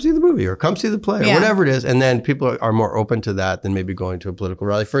 you come see the movie, or come see the play, or whatever it is. And then people are more open to that than maybe going to a political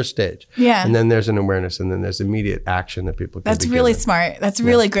rally first stage. Yeah. And then there's an awareness, and then there's immediate action that people can That's really smart. That's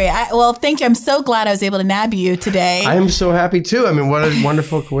really great. Well, thank you. I'm so glad I was able to nab you today. I am so happy too. I mean, what a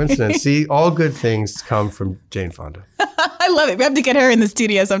wonderful coincidence. See, all good things come from Jane Fonda. I love it. We have to get her in the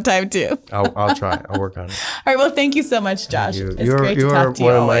studio sometime too. I'll try. I'll work on it. All right. Well, thank you so much, Josh. You're great to talk to you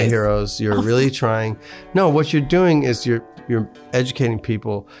one of my always. heroes. You're really trying. No, what you're doing is you're educating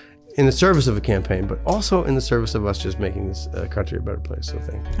people in the service of a campaign, but also in the service of us just making this country a better place. So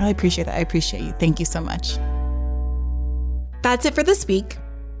thank you. I appreciate that. I appreciate you. Thank you so much. That's it for this week.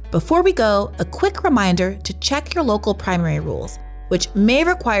 Before we go, a quick reminder to check your local primary rules, which may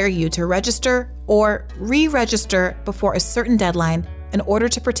require you to register or re-register before a certain deadline in order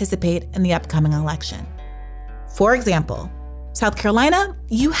to participate in the upcoming election. For example, South Carolina,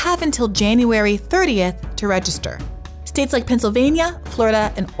 you have until January 30th to register. States like Pennsylvania,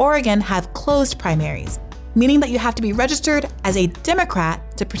 Florida, and Oregon have closed primaries, meaning that you have to be registered as a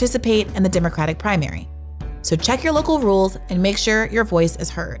Democrat to participate in the Democratic primary. So check your local rules and make sure your voice is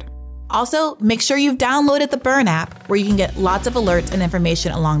heard. Also, make sure you've downloaded the Burn app, where you can get lots of alerts and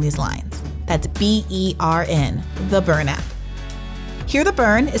information along these lines. That's BERN, the Burn app. Hear the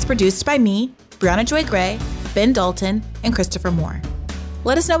Burn is produced by me, Brianna Joy Gray, Ben Dalton, and Christopher Moore.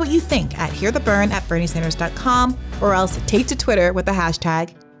 Let us know what you think at heartheburn@berniesanders.com, or else take to Twitter with the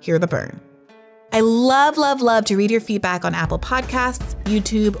hashtag #HearTheBurn. I love, love, love to read your feedback on Apple Podcasts,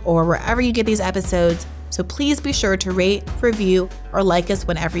 YouTube, or wherever you get these episodes. So please be sure to rate, review, or like us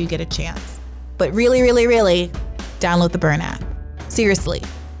whenever you get a chance. But really, really, really, download the Burn app. Seriously.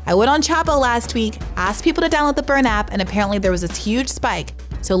 I went on Chapo last week, asked people to download the Burn app, and apparently there was this huge spike.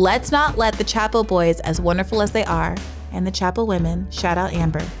 So let's not let the Chapo boys, as wonderful as they are, and the Chapo women, shout out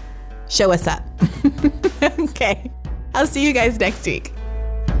Amber, show us up. Okay, I'll see you guys next week.